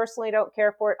personally don't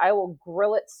care for it. I will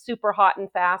grill it super hot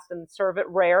and fast and serve it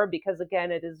rare because,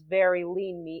 again, it is very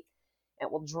lean meat.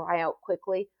 It will dry out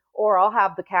quickly. Or I'll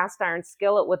have the cast iron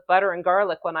skillet with butter and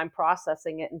garlic when I'm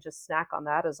processing it and just snack on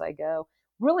that as I go.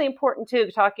 Really important, too,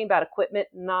 talking about equipment,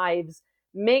 knives.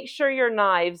 Make sure your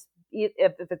knives,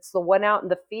 if it's the one out in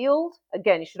the field,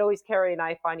 again, you should always carry a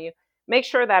knife on you. Make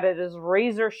sure that it is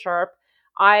razor sharp.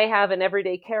 I have an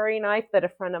everyday carry knife that a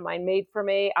friend of mine made for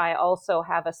me. I also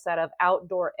have a set of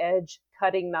outdoor edge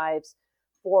cutting knives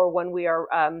for when we are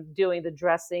doing the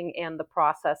dressing and the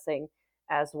processing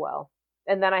as well.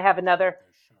 And then I have another,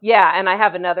 Yeah, and I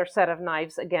have another set of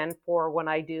knives again for when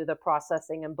I do the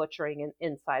processing and butchering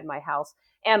inside my house,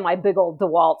 and my big old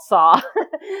DeWalt saw.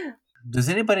 Does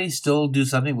anybody still do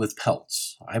something with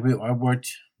pelts? I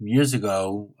worked years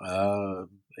ago, a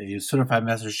certified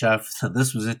master chef.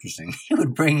 This was interesting. He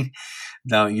would bring,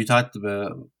 now you talked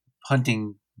about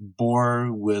hunting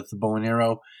boar with bow and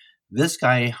arrow. This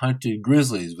guy hunted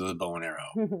grizzlies with a bow and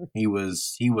arrow. He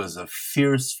was a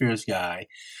fierce guy.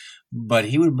 But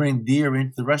he would bring deer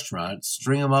into the restaurant,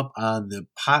 string them up on the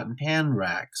pot and pan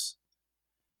racks,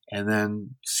 and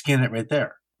then skin it right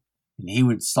there. And he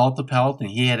would salt the pelt, and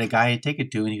he had a guy he'd take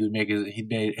it to, and he would he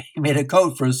made a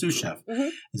coat for a sous chef. Mm-hmm.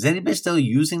 Is anybody still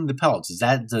using the pelts?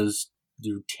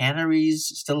 Do tanneries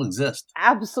still exist?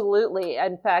 Absolutely.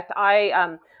 In fact,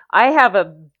 I have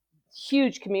a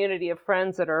huge community of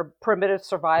friends that are primitive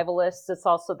survivalists.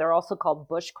 They're also called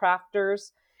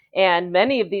bushcrafters. And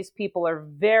many of these people are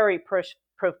very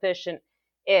proficient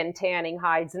in tanning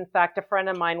hides. In fact, a friend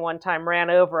of mine one time ran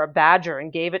over a badger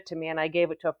and gave it to me, and I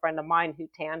gave it to a friend of mine who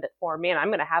tanned it for me, and I'm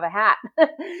going to have a hat.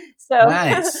 So,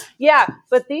 nice. Yeah,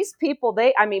 but these people,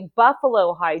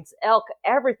 buffalo hides, elk,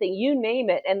 everything, you name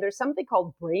it. And there's something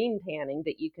called brain tanning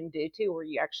that you can do too, where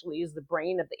you actually use the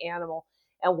brain of the animal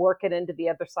and work it into the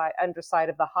underside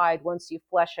of the hide once you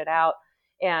flesh it out.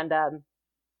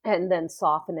 And then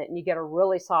soften it, and you get a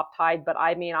really soft hide. But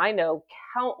I know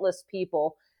countless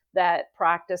people that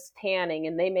practice tanning,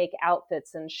 and they make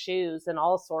outfits and shoes and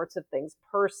all sorts of things,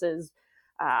 purses,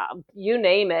 you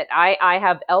name it. I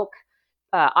have elk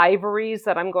ivories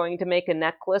that I'm going to make a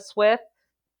necklace with,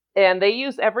 and they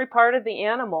use every part of the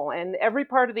animal, and every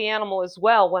part of the animal as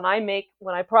well. When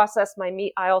I process my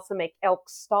meat, I also make elk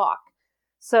stock.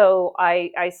 So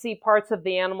I see parts of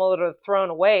the animal that are thrown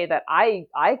away that I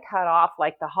cut off,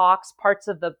 like the hocks, parts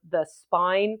of the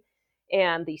spine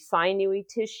and the sinewy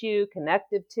tissue,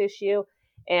 connective tissue,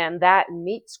 and that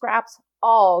meat scraps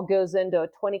all goes into a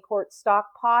 20-quart stock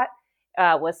pot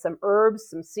with some herbs,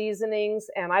 some seasonings,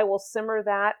 and I will simmer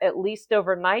that at least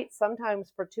overnight,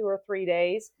 sometimes for 2 or 3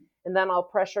 days, and then I'll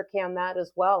pressure can that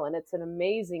as well. And it's an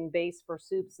amazing base for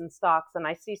soups and stocks. And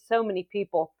I see so many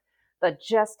people that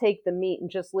just take the meat and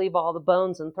just leave all the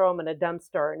bones and throw them in a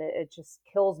dumpster. And it just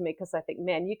kills me, because I think,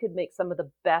 man, you could make some of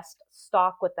the best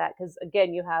stock with that. Because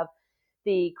again, you have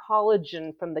the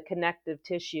collagen from the connective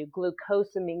tissue,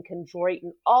 glucosamine,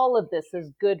 chondroitin, all of this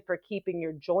is good for keeping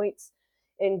your joints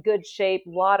in good shape. A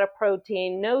lot of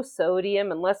protein, no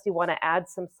sodium unless you want to add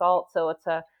some salt. So it's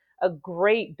a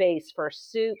great base for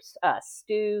soups,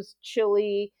 stews,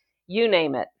 chili, you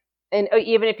name it. And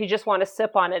even if you just want to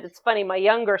sip on it. It's funny, my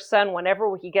younger son,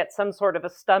 whenever he gets some sort of a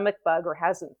stomach bug or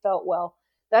hasn't felt well,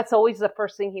 that's always the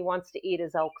first thing he wants to eat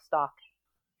is elk stock.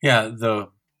 Yeah, the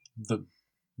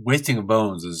wasting of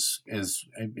bones is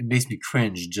it makes me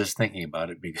cringe just thinking about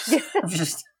it, because I'm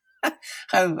just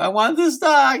I want the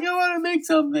stock. I want to make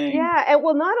something. Yeah, and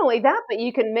well, not only that, but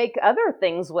you can make other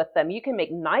things with them. You can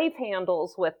make knife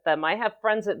handles with them. I have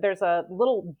friends that there's a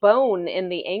little bone in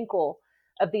the ankle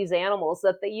of these animals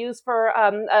that they use for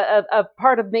a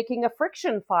part of making a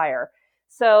friction fire.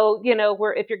 So,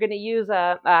 if you're going to use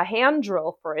a hand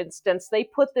drill, for instance, they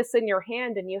put this in your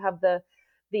hand, and you have the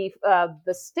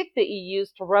stick that you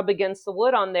use to rub against the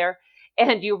wood on there,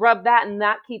 and you rub that, and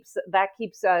that keeps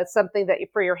something that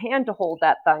for your hand to hold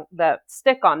that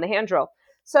stick on the hand drill.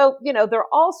 So, there are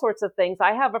all sorts of things.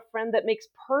 I have a friend that makes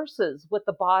purses with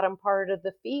the bottom part of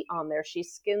the feet on there. She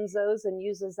skins those and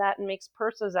uses that and makes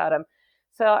purses out of them.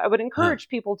 So I would encourage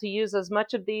people to use as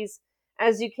much of these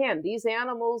as you can. These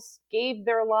animals gave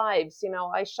their lives.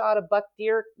 I shot a buck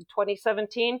deer in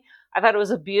 2017. I thought it was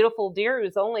a beautiful deer. It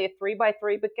was only a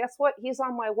 3x3, but guess what? He's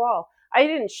on my wall. I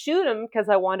didn't shoot him because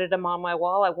I wanted him on my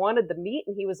wall. I wanted the meat,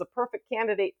 and he was a perfect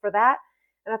candidate for that.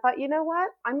 And I thought, you know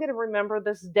what? I'm going to remember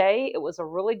this day. It was a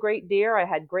really great deer. I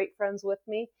had great friends with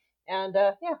me. And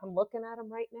I'm looking at him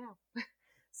right now.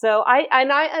 So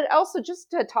I also, just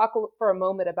to talk for a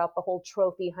moment about the whole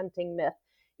trophy hunting myth.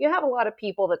 You have a lot of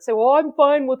people that say, well, I'm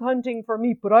fine with hunting for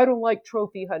meat, but I don't like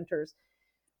trophy hunters.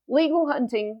 Legal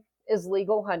hunting is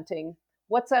legal hunting.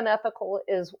 What's unethical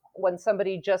is when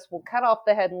somebody just will cut off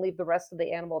the head and leave the rest of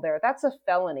the animal there. That's a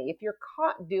felony. If you're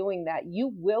caught doing that,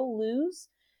 you will lose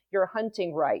your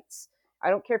hunting rights. I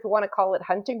don't care if you want to call it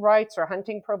hunting rights or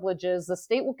hunting privileges. The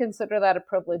state will consider that a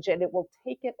privilege, and it will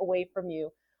take it away from you,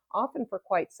 often for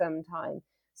quite some time.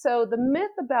 So the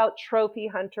myth about trophy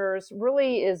hunters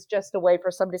really is just a way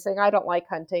for somebody saying, I don't like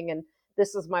hunting, and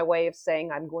this is my way of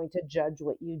saying I'm going to judge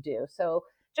what you do. So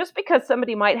just because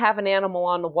somebody might have an animal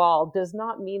on the wall does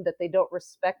not mean that they don't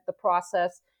respect the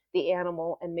process, the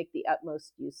animal, and make the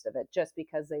utmost use of it just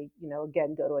because they,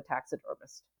 again, go to a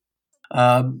taxidermist.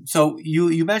 So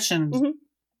you mentioned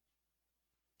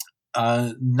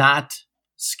knot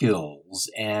skills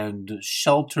and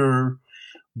shelter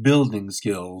building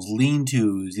skills,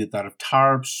 lean-tos, either out of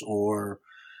tarps or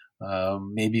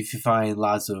maybe if you find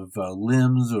lots of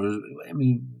limbs, or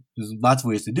there's lots of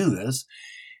ways to do this.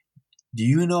 Do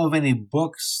you know of any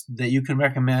books that you can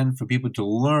recommend for people to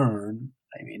learn?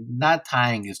 Knot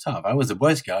tying is tough. I was a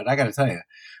Boy Scout. I got to tell you,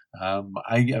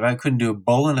 I couldn't do a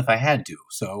bowling if I had to.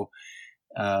 So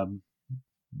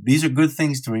these are good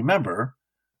things to remember.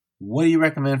 What do you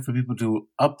recommend for people to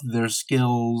up their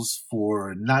skills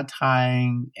for knot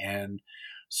tying and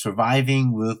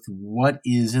surviving with what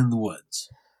is in the woods?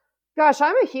 Gosh,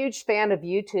 I'm a huge fan of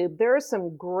YouTube. There are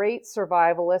some great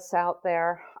survivalists out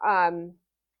there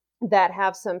that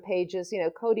have some pages.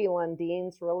 Cody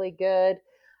Lundine's really good.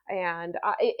 And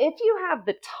if you have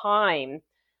the time,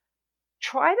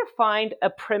 try to find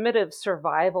a primitive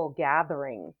survival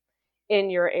gathering in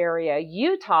your area.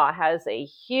 Utah has a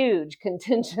huge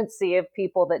contingency of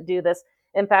people that do this.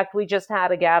 In fact, we just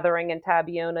had a gathering in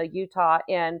Tabiona, Utah,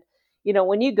 and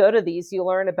when you go to these, you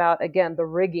learn about, again, the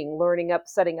rigging,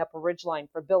 setting up a ridgeline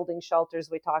for building shelters.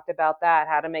 We talked about that,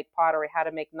 how to make pottery, how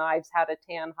to make knives, how to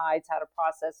tan hides, how to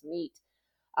process meat,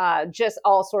 just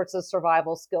all sorts of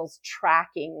survival skills,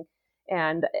 tracking,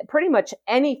 and pretty much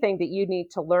anything that you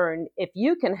need to learn. If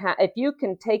you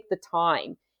can take the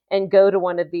time and go to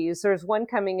one of these. There's one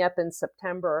coming up in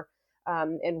September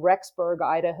in Rexburg,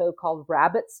 Idaho, called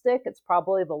Rabbit Stick. It's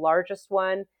probably the largest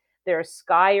one. There's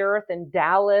Sky Earth in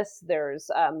Dallas. There's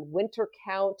Winter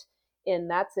Count,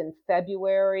 that's in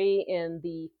February in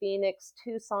the Phoenix,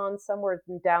 Tucson, somewhere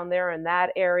down there in that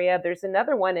area. There's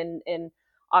another one in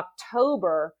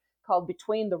October called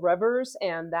Between the Rivers,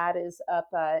 and that is up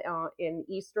in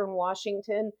Eastern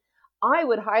Washington. I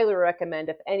would highly recommend,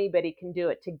 if anybody can do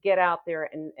it, to get out there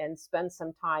and spend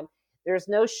some time. There's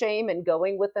no shame in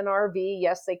going with an RV.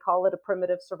 Yes, they call it a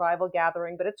primitive survival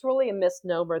gathering, but it's really a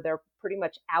misnomer. They're pretty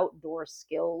much outdoor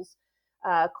skills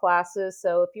classes.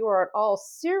 So if you are at all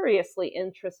seriously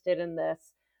interested in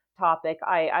this topic,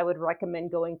 I would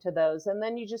recommend going to those. And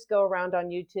then you just go around on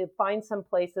YouTube, find some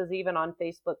places, even on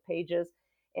Facebook pages,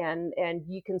 and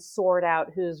you can sort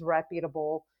out who's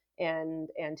reputable and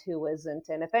who isn't.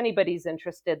 And if anybody's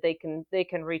interested, they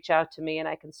can reach out to me, and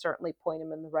I can certainly point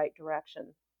them in the right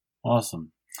direction.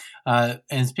 Awesome.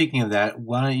 And speaking of that,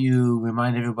 why don't you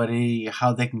remind everybody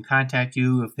how they can contact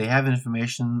you if they have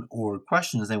information or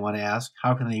questions they want to ask?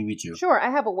 How can they reach you? Sure.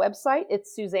 I have a website.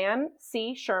 It's Suzanne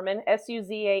C. Sherman,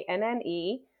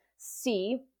 Suzanne,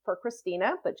 C for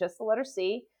Christina, but just the letter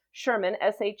C, Sherman,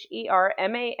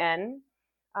 Sherman,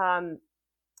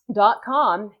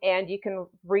 .com, and you can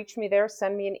reach me there,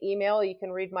 send me an email. You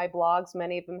can read my blogs.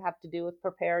 Many of them have to do with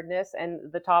preparedness and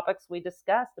the topics we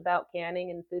discussed about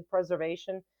canning and food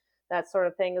preservation, that sort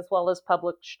of thing, as well as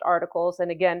published articles.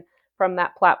 And again, from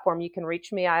that platform, you can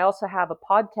reach me. I also have a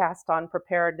podcast on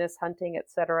preparedness, hunting,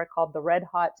 etc., called The Red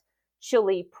Hot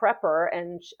Chili Prepper,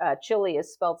 and chili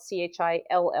is spelled Chilly.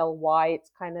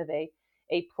 It's kind of a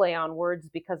play on words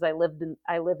because I live in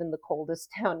the coldest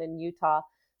town in Utah.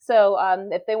 So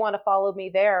if they want to follow me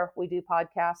there, we do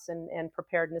podcasts and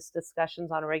preparedness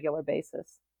discussions on a regular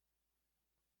basis.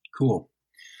 Cool.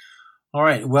 All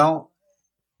right. Well,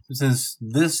 since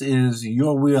this is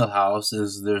your wheelhouse,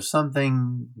 is there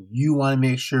something you want to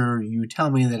make sure you tell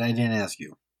me that I didn't ask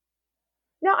you?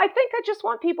 No, I think I just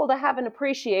want people to have an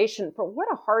appreciation for what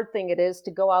a hard thing it is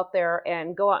to go out there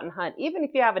and go out and hunt. Even if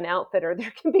you have an outfitter,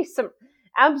 there can be some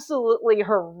absolutely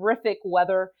horrific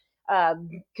weather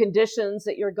conditions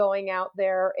that you're going out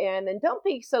there, and don't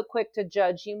be so quick to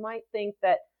judge. You might think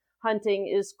that hunting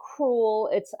is cruel,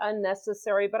 it's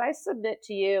unnecessary, but I submit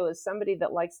to you, as somebody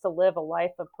that likes to live a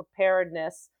life of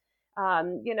preparedness,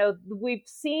 we've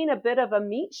seen a bit of a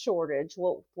meat shortage,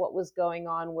 what was going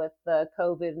on with the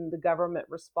COVID and the government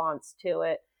response to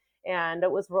it. And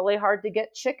it was really hard to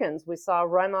get chickens. We saw a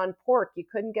run on pork. You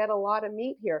couldn't get a lot of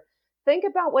meat here. Think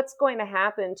about what's going to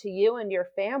happen to you and your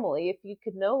family if you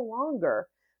could no longer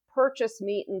purchase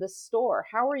meat in the store.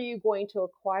 How are you going to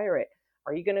acquire it?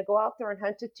 Are you going to go out there and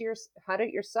hunt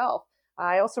it yourself?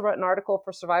 I also wrote an article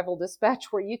for Survival Dispatch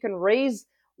where you can raise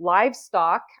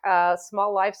livestock,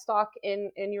 small livestock in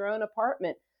your own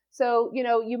apartment. So,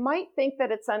 you might think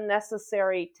that it's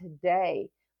unnecessary today,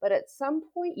 but at some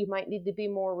point you might need to be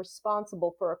more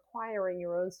responsible for acquiring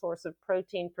your own source of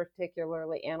protein,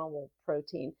 particularly animal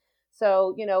protein.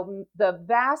 So, the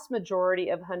vast majority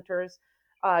of hunters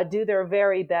do their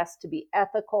very best to be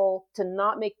ethical, to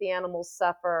not make the animals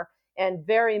suffer, and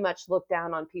very much look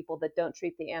down on people that don't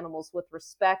treat the animals with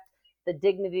respect the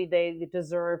dignity they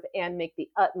deserve, and make the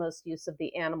utmost use of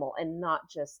the animal and not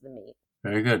just the meat.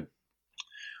 Very good.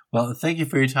 Well, thank you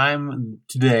for your time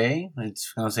today.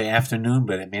 I'll say afternoon,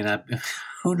 but it may not be.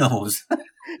 Who knows?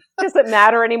 Doesn't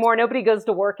matter anymore. Nobody goes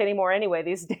to work anymore anyway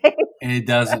these days. It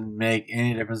doesn't make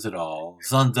any difference at all.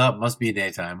 Sun's up, must be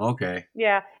daytime. Okay.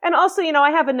 Yeah. And also,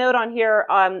 I have a note on here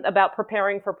about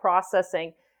preparing for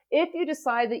processing. If you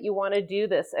decide that you want to do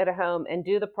this at home and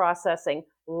do the processing,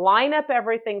 line up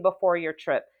everything before your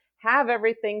trip. Have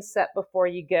everything set before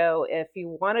you go. If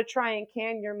you want to try and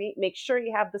can your meat, make sure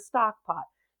you have the stock pot.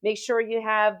 Make sure you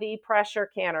have the pressure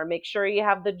canner. Make sure you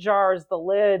have the jars, the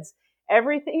lids,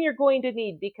 everything you're going to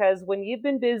need, because when you've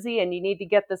been busy and you need to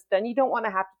get this done, you don't want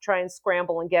to have to try and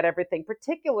scramble and get everything,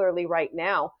 particularly right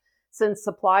now, since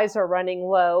supplies are running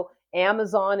low.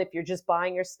 Amazon, if you're just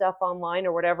buying your stuff online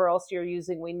or whatever else you're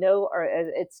using, we know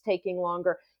it's taking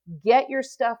longer. Get your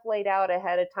stuff laid out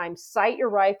ahead of time. Sight your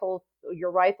rifles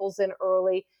in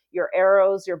early, your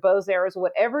arrows, your bows, arrows,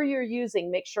 whatever you're using,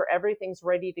 make sure everything's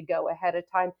ready to go ahead of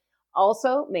time.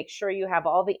 Also, make sure you have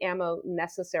all the ammo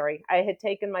necessary. I had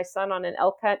taken my son on an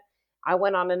elk hunt. I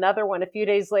went on another one a few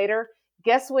days later.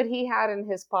 Guess what he had in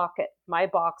his pocket? My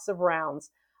box of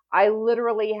rounds. I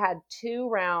literally had 2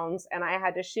 rounds, and I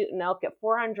had to shoot an elk at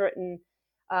 400, and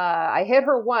I hit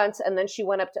her once, and then she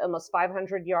went up to almost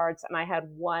 500 yards, and I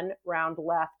had 1 round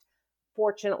left.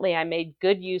 Fortunately, I made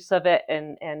good use of it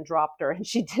and dropped her, and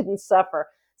she didn't suffer.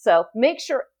 So make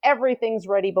sure everything's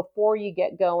ready before you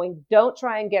get going. Don't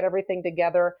try and get everything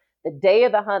together the day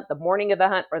of the hunt, the morning of the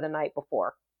hunt, or the night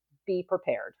before. Be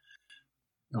prepared.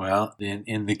 Well,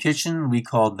 in the kitchen, we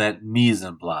called that mise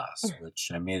en place,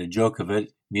 which I made a joke of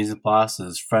it. Mise en place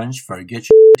is French for get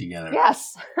your together.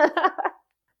 Yes.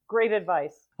 Great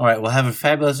advice. All right, well, have a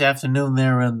fabulous afternoon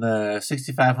there in the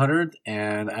 6500,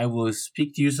 and I will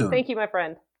speak to you soon. Thank you, my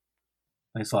friend.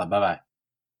 Thanks a lot. Bye-bye.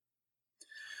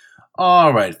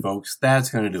 All right, folks, that's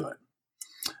going to do it.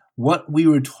 What we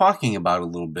were talking about a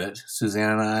little bit,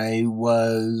 Suzanne and I,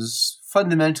 was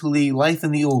fundamentally life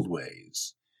in the old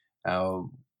ways.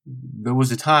 There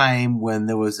was a time when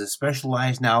there was a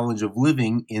specialized knowledge of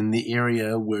living in the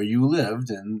area where you lived,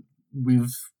 and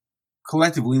we've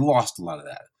collectively lost a lot of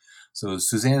that. So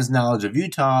Suzanne's knowledge of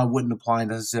Utah wouldn't apply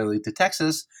necessarily to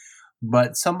Texas,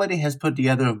 but somebody has put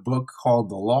together a book called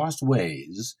The Lost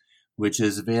Ways, which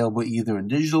is available either in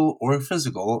digital or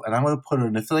physical, and I'm going to put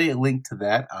an affiliate link to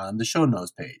that on the show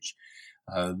notes page.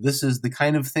 This is the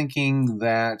kind of thinking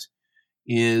that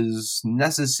is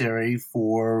necessary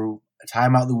for a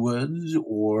time out in the woods,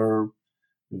 or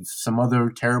if some other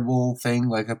terrible thing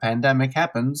like a pandemic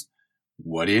happens,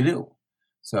 what do you do?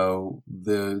 So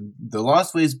the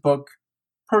Lost Ways book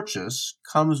purchase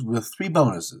comes with 3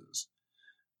 bonuses.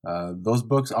 Those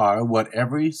books are What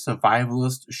Every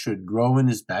Survivalist Should Grow in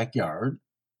His Backyard,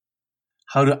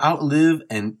 How to Outlive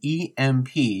an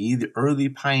EMP, The Early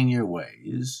Pioneer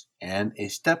Ways, and a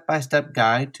step-by-step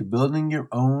guide to building your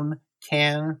own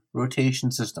can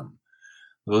rotation system.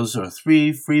 Those are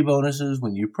 3 free bonuses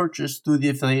when you purchase through the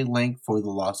affiliate link for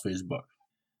the Lost Ways book.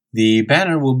 The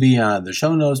banner will be on the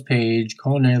show notes page,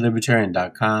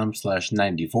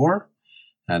 culinarylibertarian.com/94,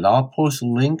 and I'll post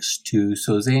links to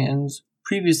Suzanne's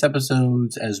previous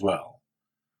episodes as well.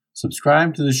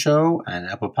 Subscribe to the show on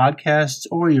Apple Podcasts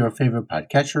or your favorite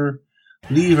podcatcher.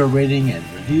 Leave a rating and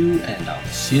review, and I'll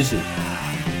see you soon.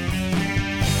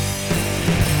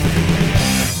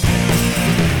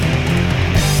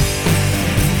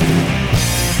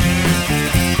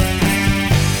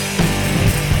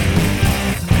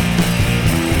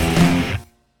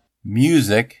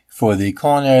 Music for the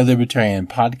Culinary Libertarian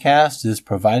podcast is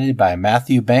provided by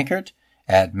Matthew Bankert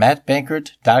at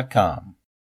mattbankert.com.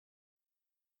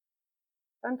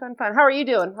 Fun. How are you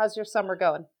doing? How's your summer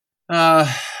going?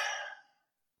 I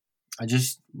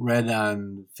just read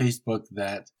on Facebook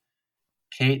that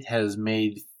Kate has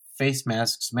made face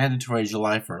masks mandatory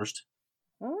July 1st.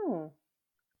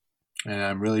 And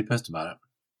I'm really pissed about it.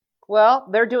 Well,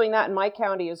 they're doing that in my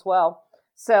county as well.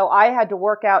 So I had to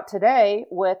work out today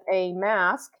with a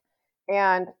mask,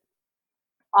 and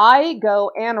I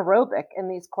go anaerobic in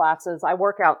these classes. I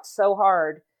work out so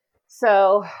hard.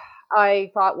 So I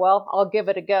thought, well, I'll give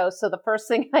it a go. So the first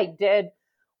thing I did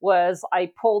was I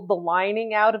pulled the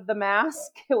lining out of the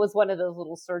mask. It was one of those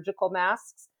little surgical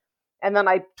masks. And then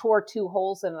I tore 2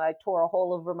 holes in it. I tore a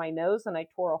hole over my nose and I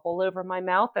tore a hole over my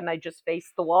mouth, and I just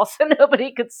faced the wall so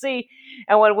nobody could see.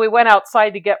 And when we went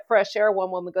outside to get fresh air, one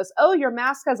woman goes, "Oh, your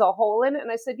mask has a hole in it?"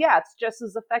 And I said, "Yeah, it's just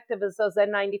as effective as those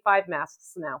N95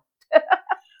 masks now."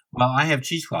 Well, I have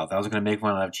cheesecloth. I was going to make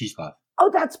one out of cheesecloth.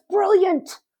 Oh, that's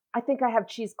brilliant. I think I have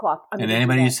cheesecloth. And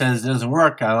anybody who says it doesn't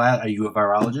work, are you a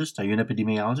virologist? Are you an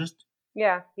epidemiologist?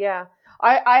 Yeah.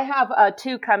 I have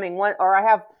 2 coming. I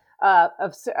have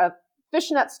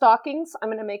fishnet stockings. I'm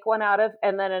going to make one out of,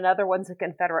 and then another one's a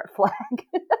Confederate flag.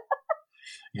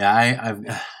 Yeah,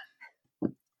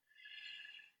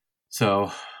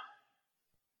 So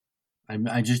I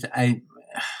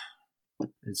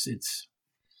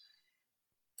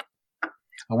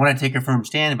want to take a firm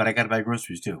stand, but I got to buy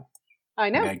groceries too. I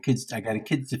know. I got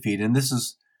kids to feed, and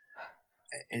it's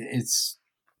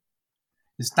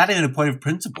not even a point of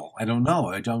principle. I don't know.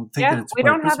 I don't think that it's a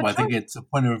point of principle. I think it's a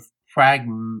point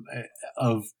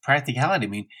of practicality. I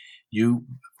mean,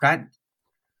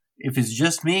 if it's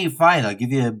just me, fine. I'll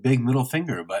give you a big middle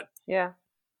finger, but yeah,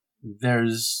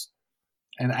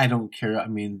 and I don't care. I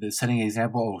mean, the setting an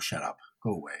example. Oh, shut up,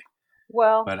 go away.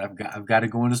 Well, but I've got to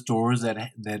go into stores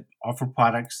that offer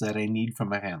products that I need for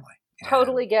my family.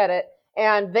 Totally get it.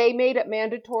 And they made it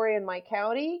mandatory in my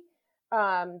county,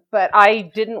 but I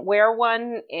didn't wear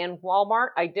one in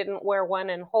Walmart. I didn't wear one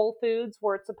in Whole Foods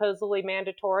where it's supposedly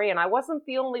mandatory, and I wasn't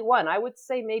the only one. I would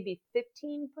say maybe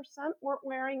 15% weren't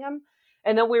wearing them.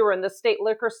 And then we were in the state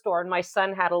liquor store, and my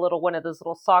son had one of those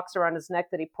little socks around his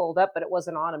neck that he pulled up, but it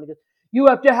wasn't on him. He goes, "You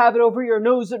have to have it over your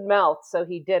nose and mouth." So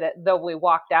he did it. Though we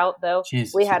walked out,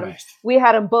 we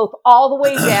had them both all the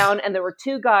way down, and there were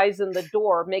 2 guys in the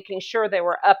door making sure they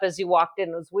were up as you walked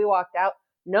in. As we walked out,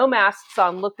 no masks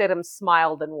on, looked at him,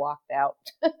 smiled, and walked out.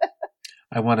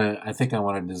 I think I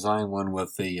want to design one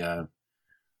with the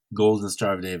Golden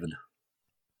Star of David.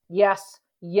 Yes,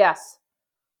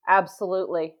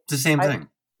 absolutely. It's the same thing.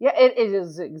 Yeah, it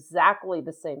is exactly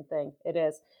the same thing. It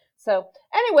is. So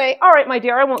anyway, all right, my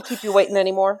dear, I won't keep you waiting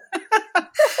anymore.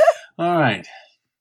 All right.